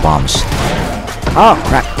is a lot of bombs. Oh,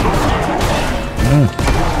 crap.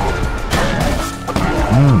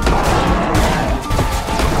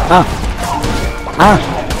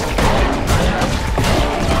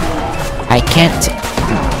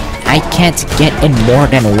 I can't get in more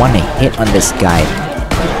than one hit on this guy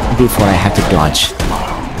before I have to dodge.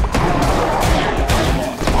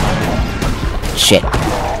 Shit.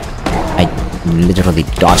 I literally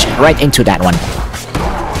dodged right into that one.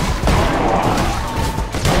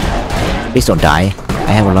 Please don't die.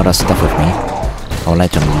 I have a lot of stuff with me. I would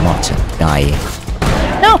like to not die.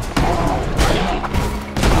 No!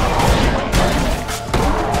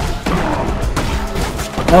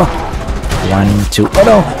 Oh! 1, 2. Oh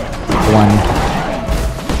no! 1.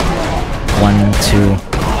 1, 2.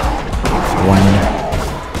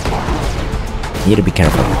 1. Need to be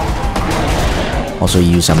careful. Also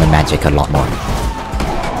use some magic a lot more.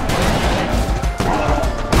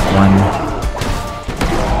 1.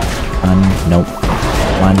 Nope.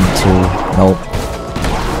 1, 2, nope.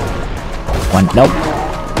 1, nope.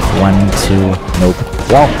 1, 2, nope.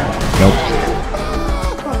 Whoa, nope.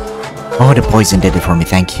 Oh, the poison did it for me,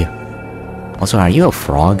 thank you. Also, are you a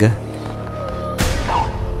frog?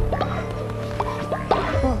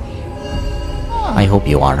 I hope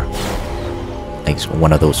you are. Like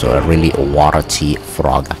one of those really watery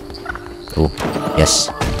frog. Oh,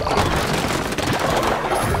 yes.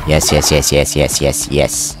 Yes.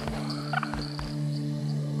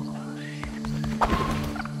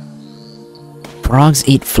 Frogs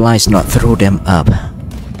eat flies, not throw them up.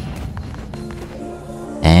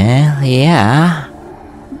 Yeah.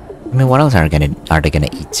 I mean, what else are they gonna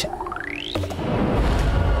eat?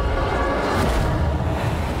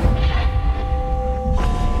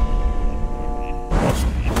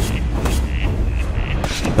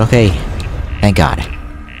 Okay, thank God.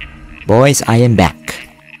 Boys, I am back.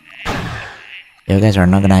 You guys are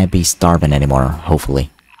not gonna be starving anymore, hopefully.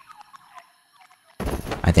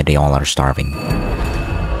 I think they all are starving.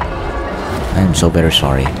 I'm so very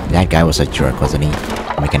sorry. That guy was a jerk, wasn't he?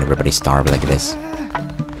 Making everybody starve like this.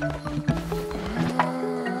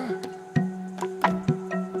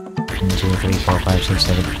 One, 2, 3, 4, 5, 6,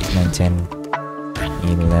 7, 8, 9, 10,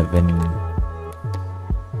 11.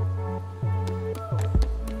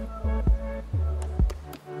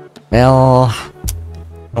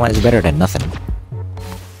 Well, it's better than nothing.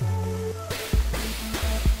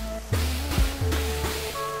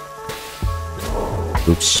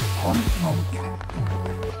 Oops.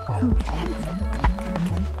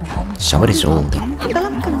 Somebody's old.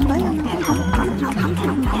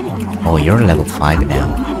 Oh, you're level 5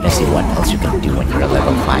 now. Let's see what else you can do when you're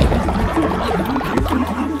level 5.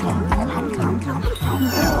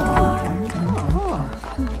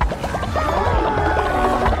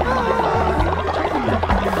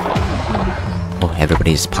 Oh,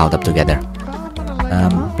 everybody's piled up together.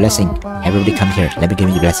 Blessing. Everybody come here. Let me give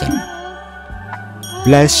you a blessing.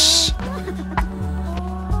 Bless.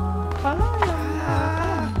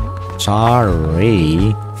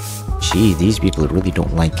 Sorry. Gee, these people really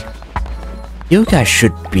don't like... You guys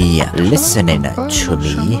should be listening to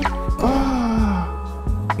me.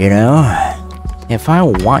 You know? If I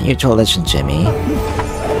want you to listen to me,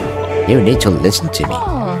 you need to listen to me.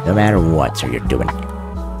 No matter what you're doing.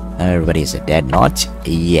 Everybody's dead. Not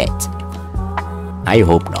yet. I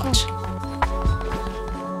hope not.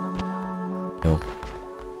 No.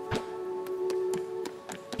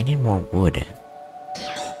 I need more wood.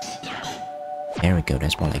 There we go,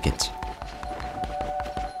 that's more like it.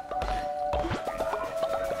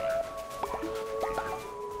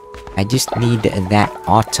 I just need that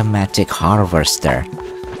automatic harvester.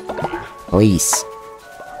 Please.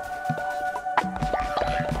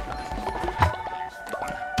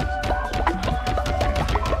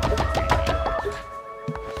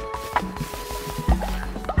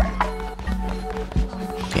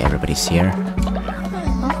 Okay, everybody's here.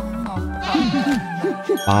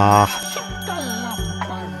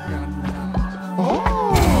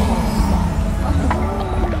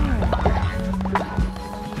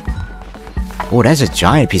 Oh, that's a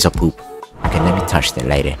giant piece of poop. Okay, let me touch that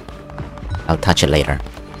later. I'll touch it later.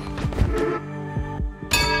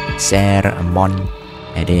 Sermon.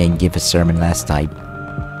 I didn't give a sermon last time.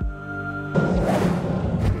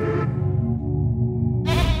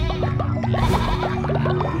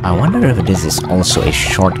 I wonder if this is also a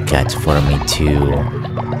shortcut for me to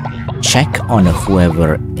check on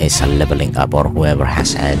whoever is leveling up or whoever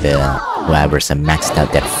has had whoever's maxed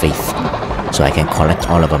out their faith. So I can collect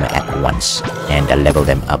all of them at once and level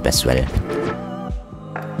them up as well.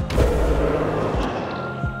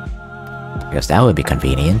 Because that would be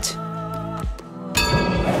convenient.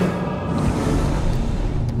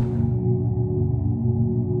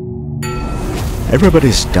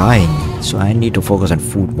 Everybody's dying, so I need to focus on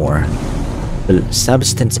food more. The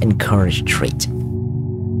substance encourage trait.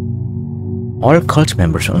 All cult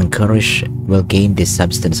members will gain this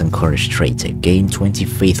substance encourage trait. Gain 20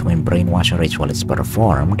 faith when brainwashing ritual is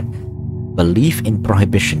performed. Belief in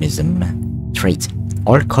prohibitionism trait.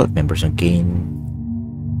 All cult members will gain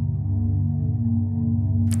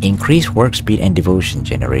increased work speed and devotion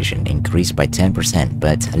generation. Increased by 10%,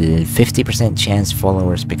 but 50% chance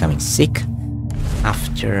followers becoming sick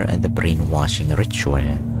after the brainwashing ritual.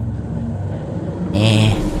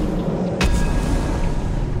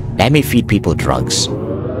 Let me feed people drugs.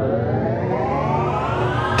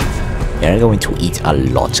 They're going to eat a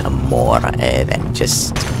lot more than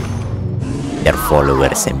just their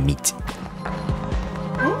followers and meat.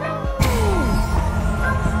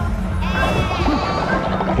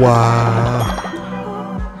 Wow.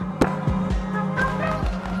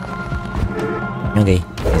 Okay,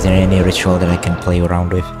 is there any ritual that I can play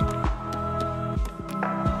around with?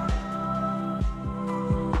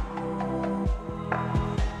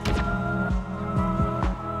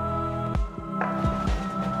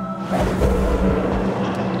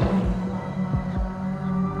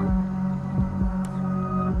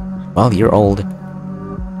 Well, you're old,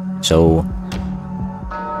 so...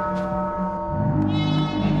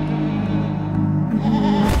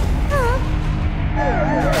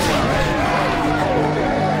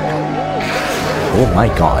 Oh my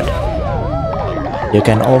god. You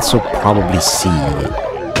can also probably see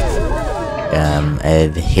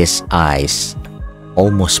his eyes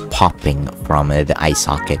almost popping from the eye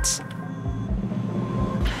sockets.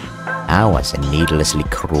 That was needlessly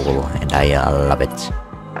cruel, and I love it.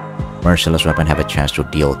 Merciless weapons have a chance to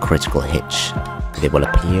deal critical hits. They will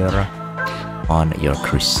appear on your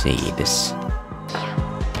crusades.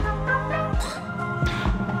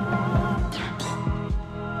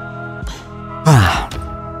 Ah,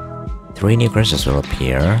 3 new crystals will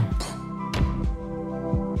appear.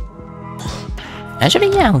 Actually,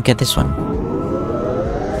 yeah, I'll get this one.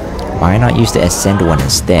 Why not use the Ascend one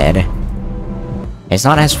instead? It's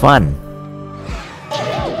not as fun.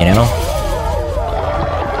 You know?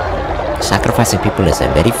 Sacrificing people is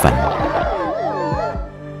very fun.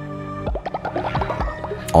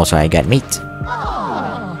 Also, I got meat.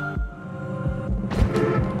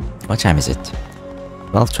 What time is it?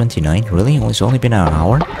 12:29? Really? It's only been an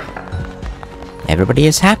hour? Everybody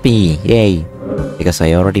is happy! Yay! Because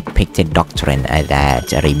I already picked a doctrine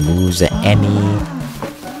that removes any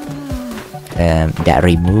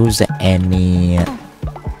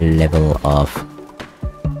level of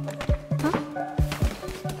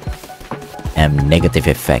negative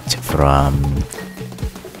effect from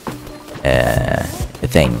the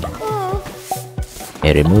thing.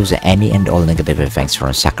 It removes any and all negative effects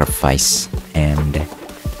from sacrifice and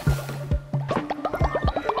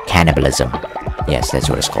cannibalism. Yes, that's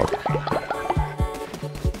what it's called.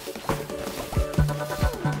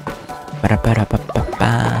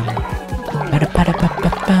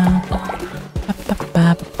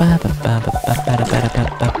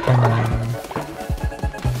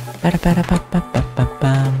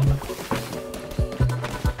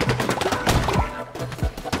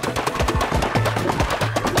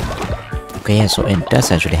 Okay, yeah, so it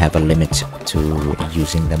does actually have a limit to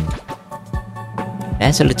using them.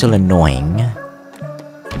 That's a little annoying.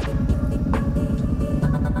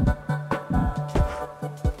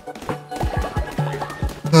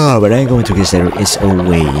 Oh, but I'm going to guess there is a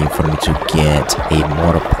way for me to get a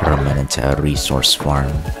more permanent resource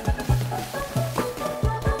farm.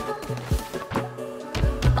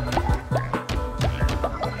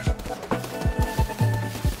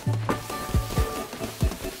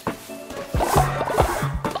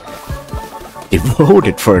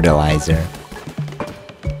 Devoted fertilizer.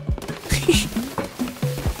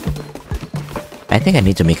 I think I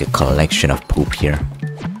need to make a collection of poop here.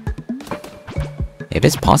 If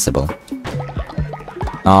it's possible.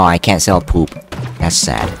 Oh, I can't sell poop. That's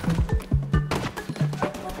sad.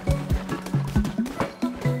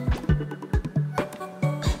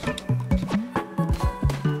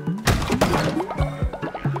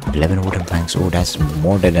 $11 wooden planks. Oh, that's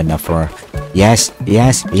more than enough for... Yes,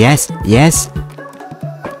 yes, yes, yes!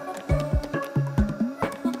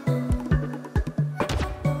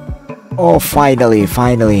 Oh, finally,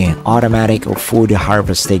 finally. Automatic food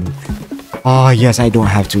harvesting. Oh, yes, I don't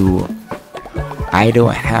have to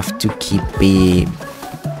keep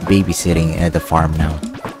babysitting at the farm now.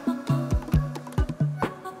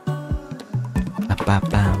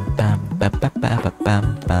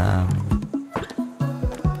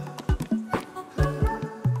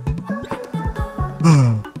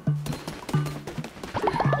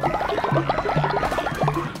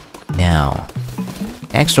 Now,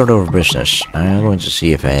 next order of business. I'm going to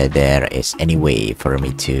see if there is any way for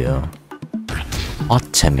me to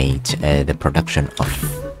automate the production of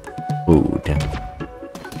food.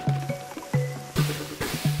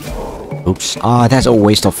 Oops. Ah, that's a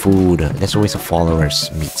waste of food. That's a waste of followers'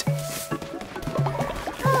 meat.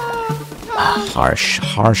 Ah, harsh,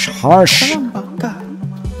 harsh, harsh.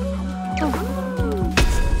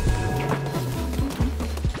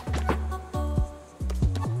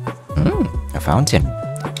 A fountain.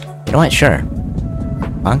 You know what? Sure.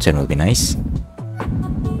 Fountain will be nice.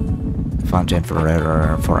 Fountain for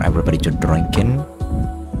everybody to drink in.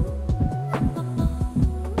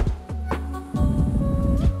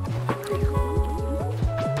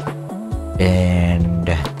 And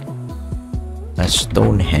a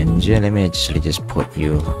Stonehenge. Let me actually just put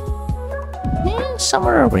you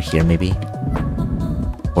somewhere over here, maybe,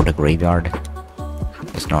 or the graveyard.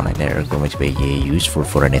 It's not like they're going to be useful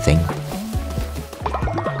for anything.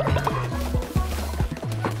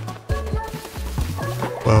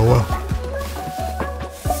 Wow.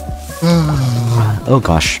 Oh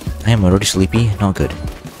gosh, I am already sleepy. Not good.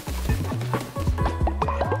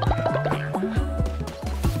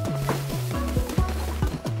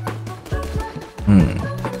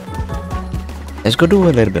 Let's go do a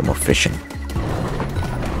little bit more fishing.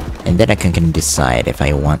 And then I can decide if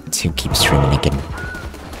I want to keep streaming again.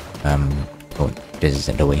 Oh, this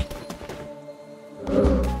isn't the way.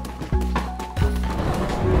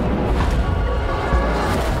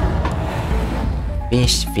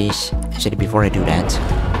 Fish, fish. Actually, before I do that,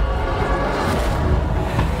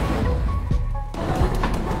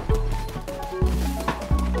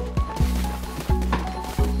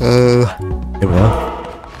 here we go.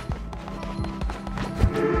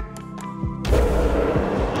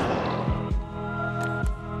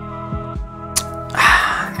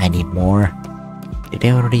 I need more. Did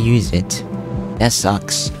I already use it? That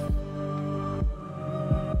sucks.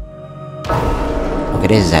 Okay,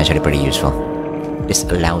 this is actually pretty useful. This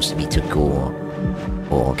allows me to go...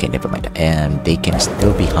 Oh, okay, never mind. And they can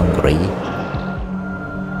still be hungry.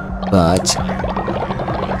 But...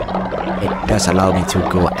 it does allow me to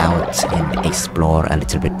go out and explore a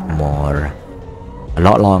little bit more. A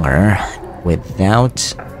lot longer.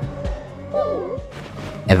 Without...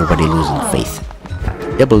 everybody losing faith.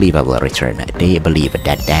 They believe I will return. They believe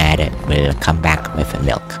that Dad will come back with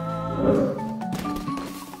milk.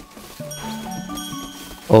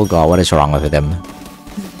 Oh god, what is wrong with them?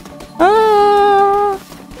 Ah!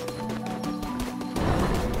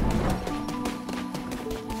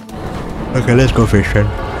 Okay, let's go fishing.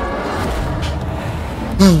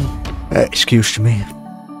 Excuse me.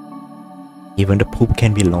 Even the poop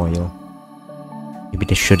can be loyal. Maybe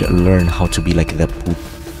they should learn how to be like the poop.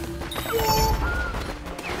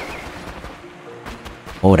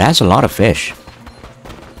 Oh, that's a lot of fish.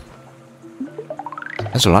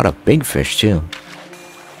 That's a lot of big fish too.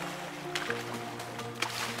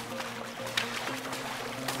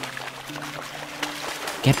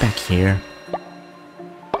 Get back here.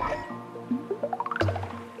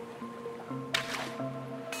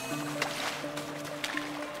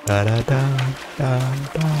 Da da da da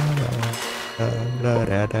da da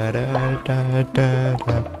da da da da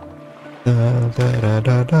da.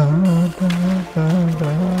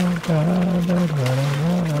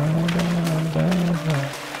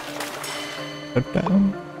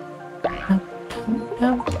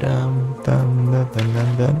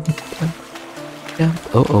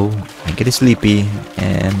 Oh, I get sleepy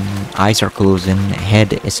and eyes are closing,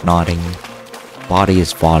 head is nodding, body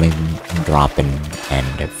is falling and dropping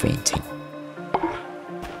and fainting.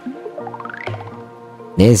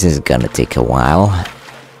 This is gonna take a while.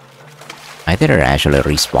 I think they're actually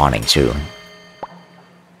respawning too.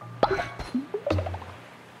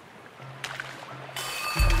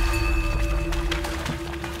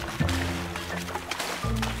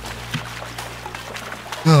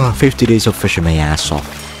 Oh, 50 days of fishing my ass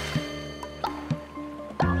off.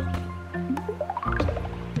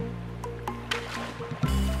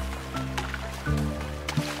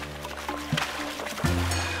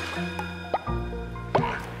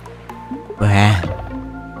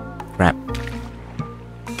 Crap.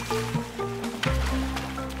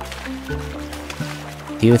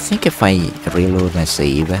 Do you think if I reload my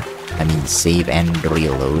save, I mean save and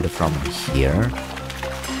reload from here,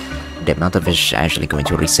 the amount of fish actually going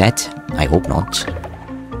to reset? I hope not.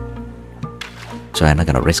 So I'm not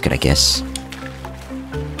gonna risk it, I guess.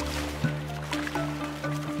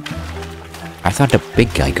 I thought the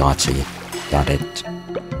big guy got it.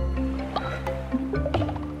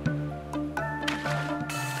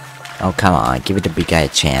 Oh, come on, give it the big guy a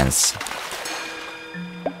chance.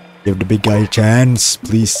 Give the big guy a chance,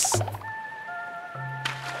 please.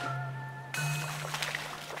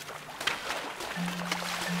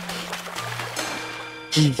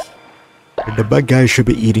 The big guy should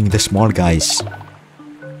be eating the small guys.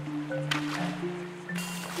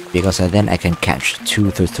 Because then I can catch 2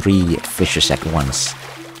 to 3 fishes at once.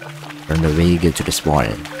 From the way you go to the small.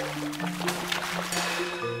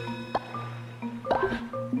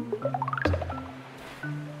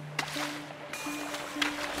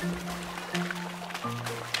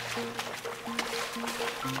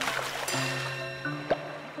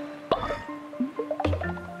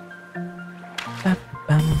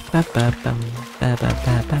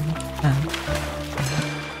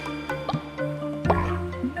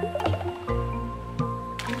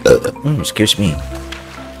 Excuse me.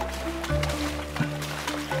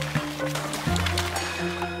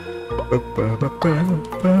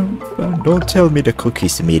 Don't tell me the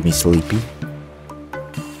cookies made me sleepy.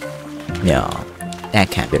 No, that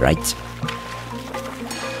can't be right.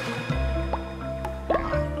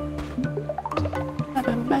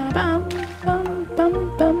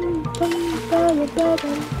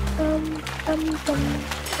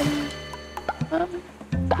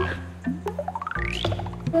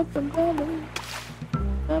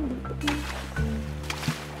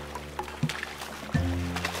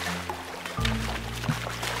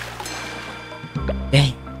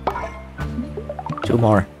 Hey, two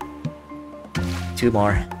more,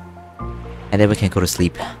 and then we can go to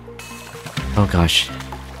sleep. Oh gosh,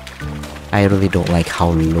 I really don't like how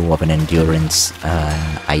low of an endurance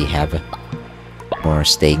I have for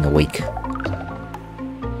staying awake.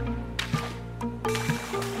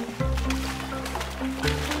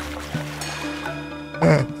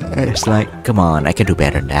 It's like, come on, I can do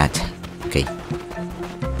better than that. Okay,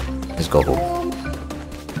 let's go home.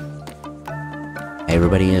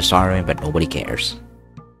 Everybody is sorry, but nobody cares.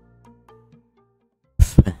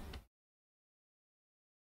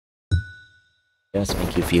 Just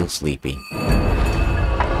make you feel sleepy.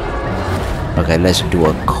 Okay, let's do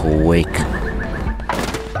a quick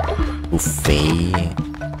buffet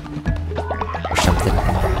or something.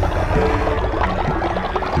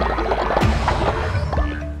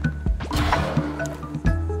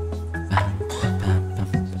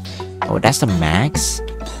 Oh, that's the max?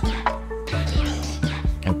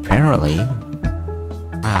 Apparently.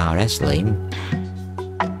 Wow, that's lame.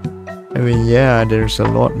 I mean, yeah, there's a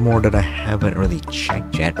lot more that I haven't really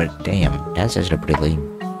checked yet, but damn, that's actually pretty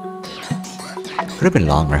lame. Could have been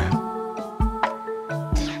longer.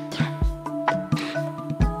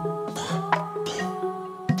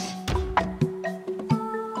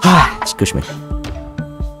 Ah, excuse me.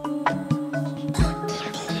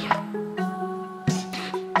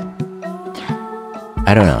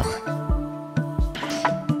 I don't know.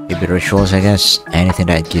 Maybe rituals, I guess. Anything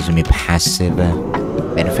that gives me passive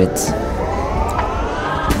benefits.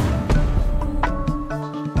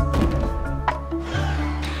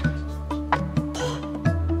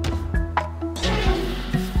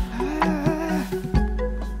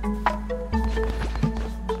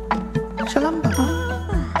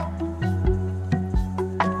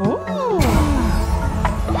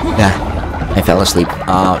 Yeah, I fell asleep.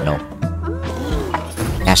 Oh no.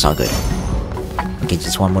 That's not good. Okay,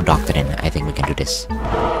 just one more doctor and I think we can do this.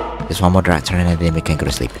 Just one more doctor and then we can go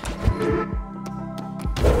to sleep.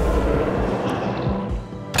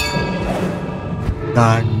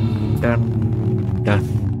 Dun dun dun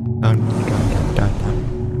dun dun dun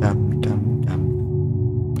dun dun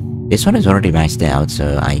dun. This one is already maxed out,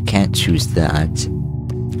 so I can't choose that.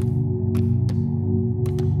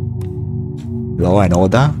 Law and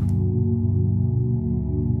order?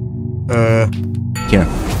 Here.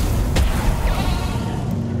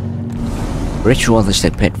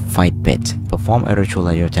 Ritualistic pit fight pit. Perform a ritual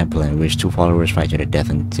at your temple in which two followers fight to the death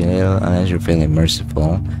until unless you're feeling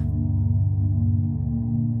merciful.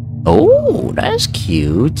 Oh, that's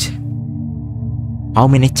cute. How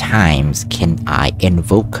many times can I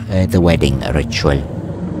invoke the wedding ritual?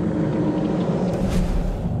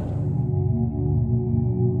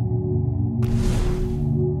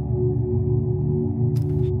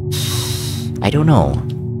 I don't know.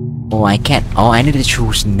 Oh, I can't. Oh, I need to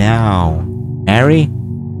choose now. Marry?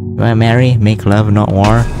 Do I marry? Make love, not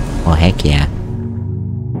war? Oh, heck yeah.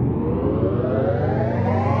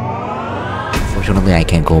 Fortunately, I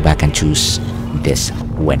can go back and choose this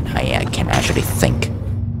when I can actually think.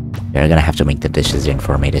 You're gonna have to make the decision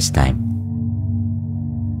for me this time.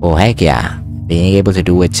 Oh, heck yeah. Being able to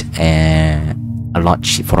do it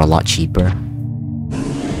for a lot cheaper.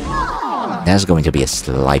 That's going to be a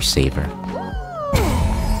lifesaver.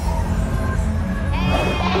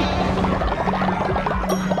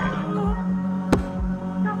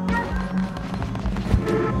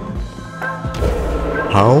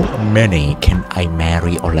 How many can I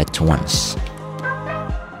marry all at once?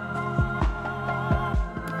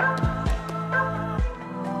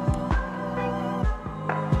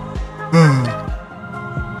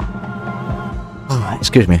 Oh,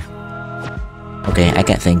 excuse me. Okay, I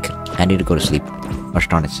can't think. I need to go to sleep. Gosh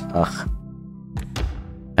darn it. Ugh.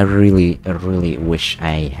 I really wish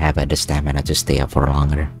I had the stamina to stay up for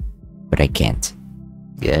longer. But I can't.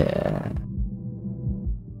 Yeah.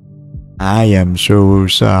 I am so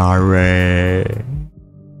sorry.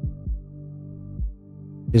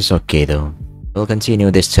 It's okay though. We'll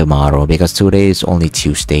continue this tomorrow because today is only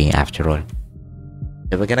Tuesday after all.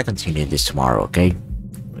 So we're gonna continue this tomorrow, okay?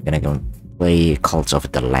 We're gonna go play Cult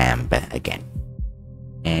of the Lamb again.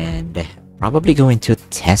 And probably going to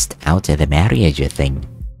test out the marriage thing.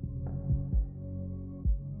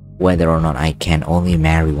 Whether or not I can only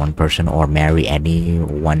marry one person or marry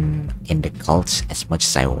anyone in the cult as much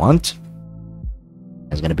as I want.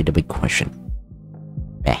 That's gonna be the big question.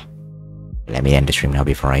 Let me end the stream now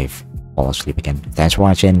before I fall asleep again. Thanks for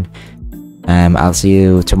watching. I'll see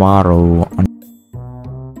you tomorrow on...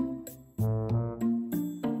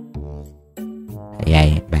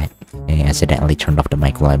 Yeah, but I accidentally turned off the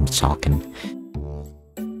mic while I'm talking.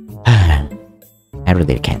 I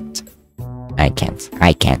really can't. I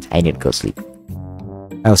need to go sleep.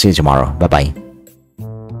 I'll see you tomorrow. Bye bye.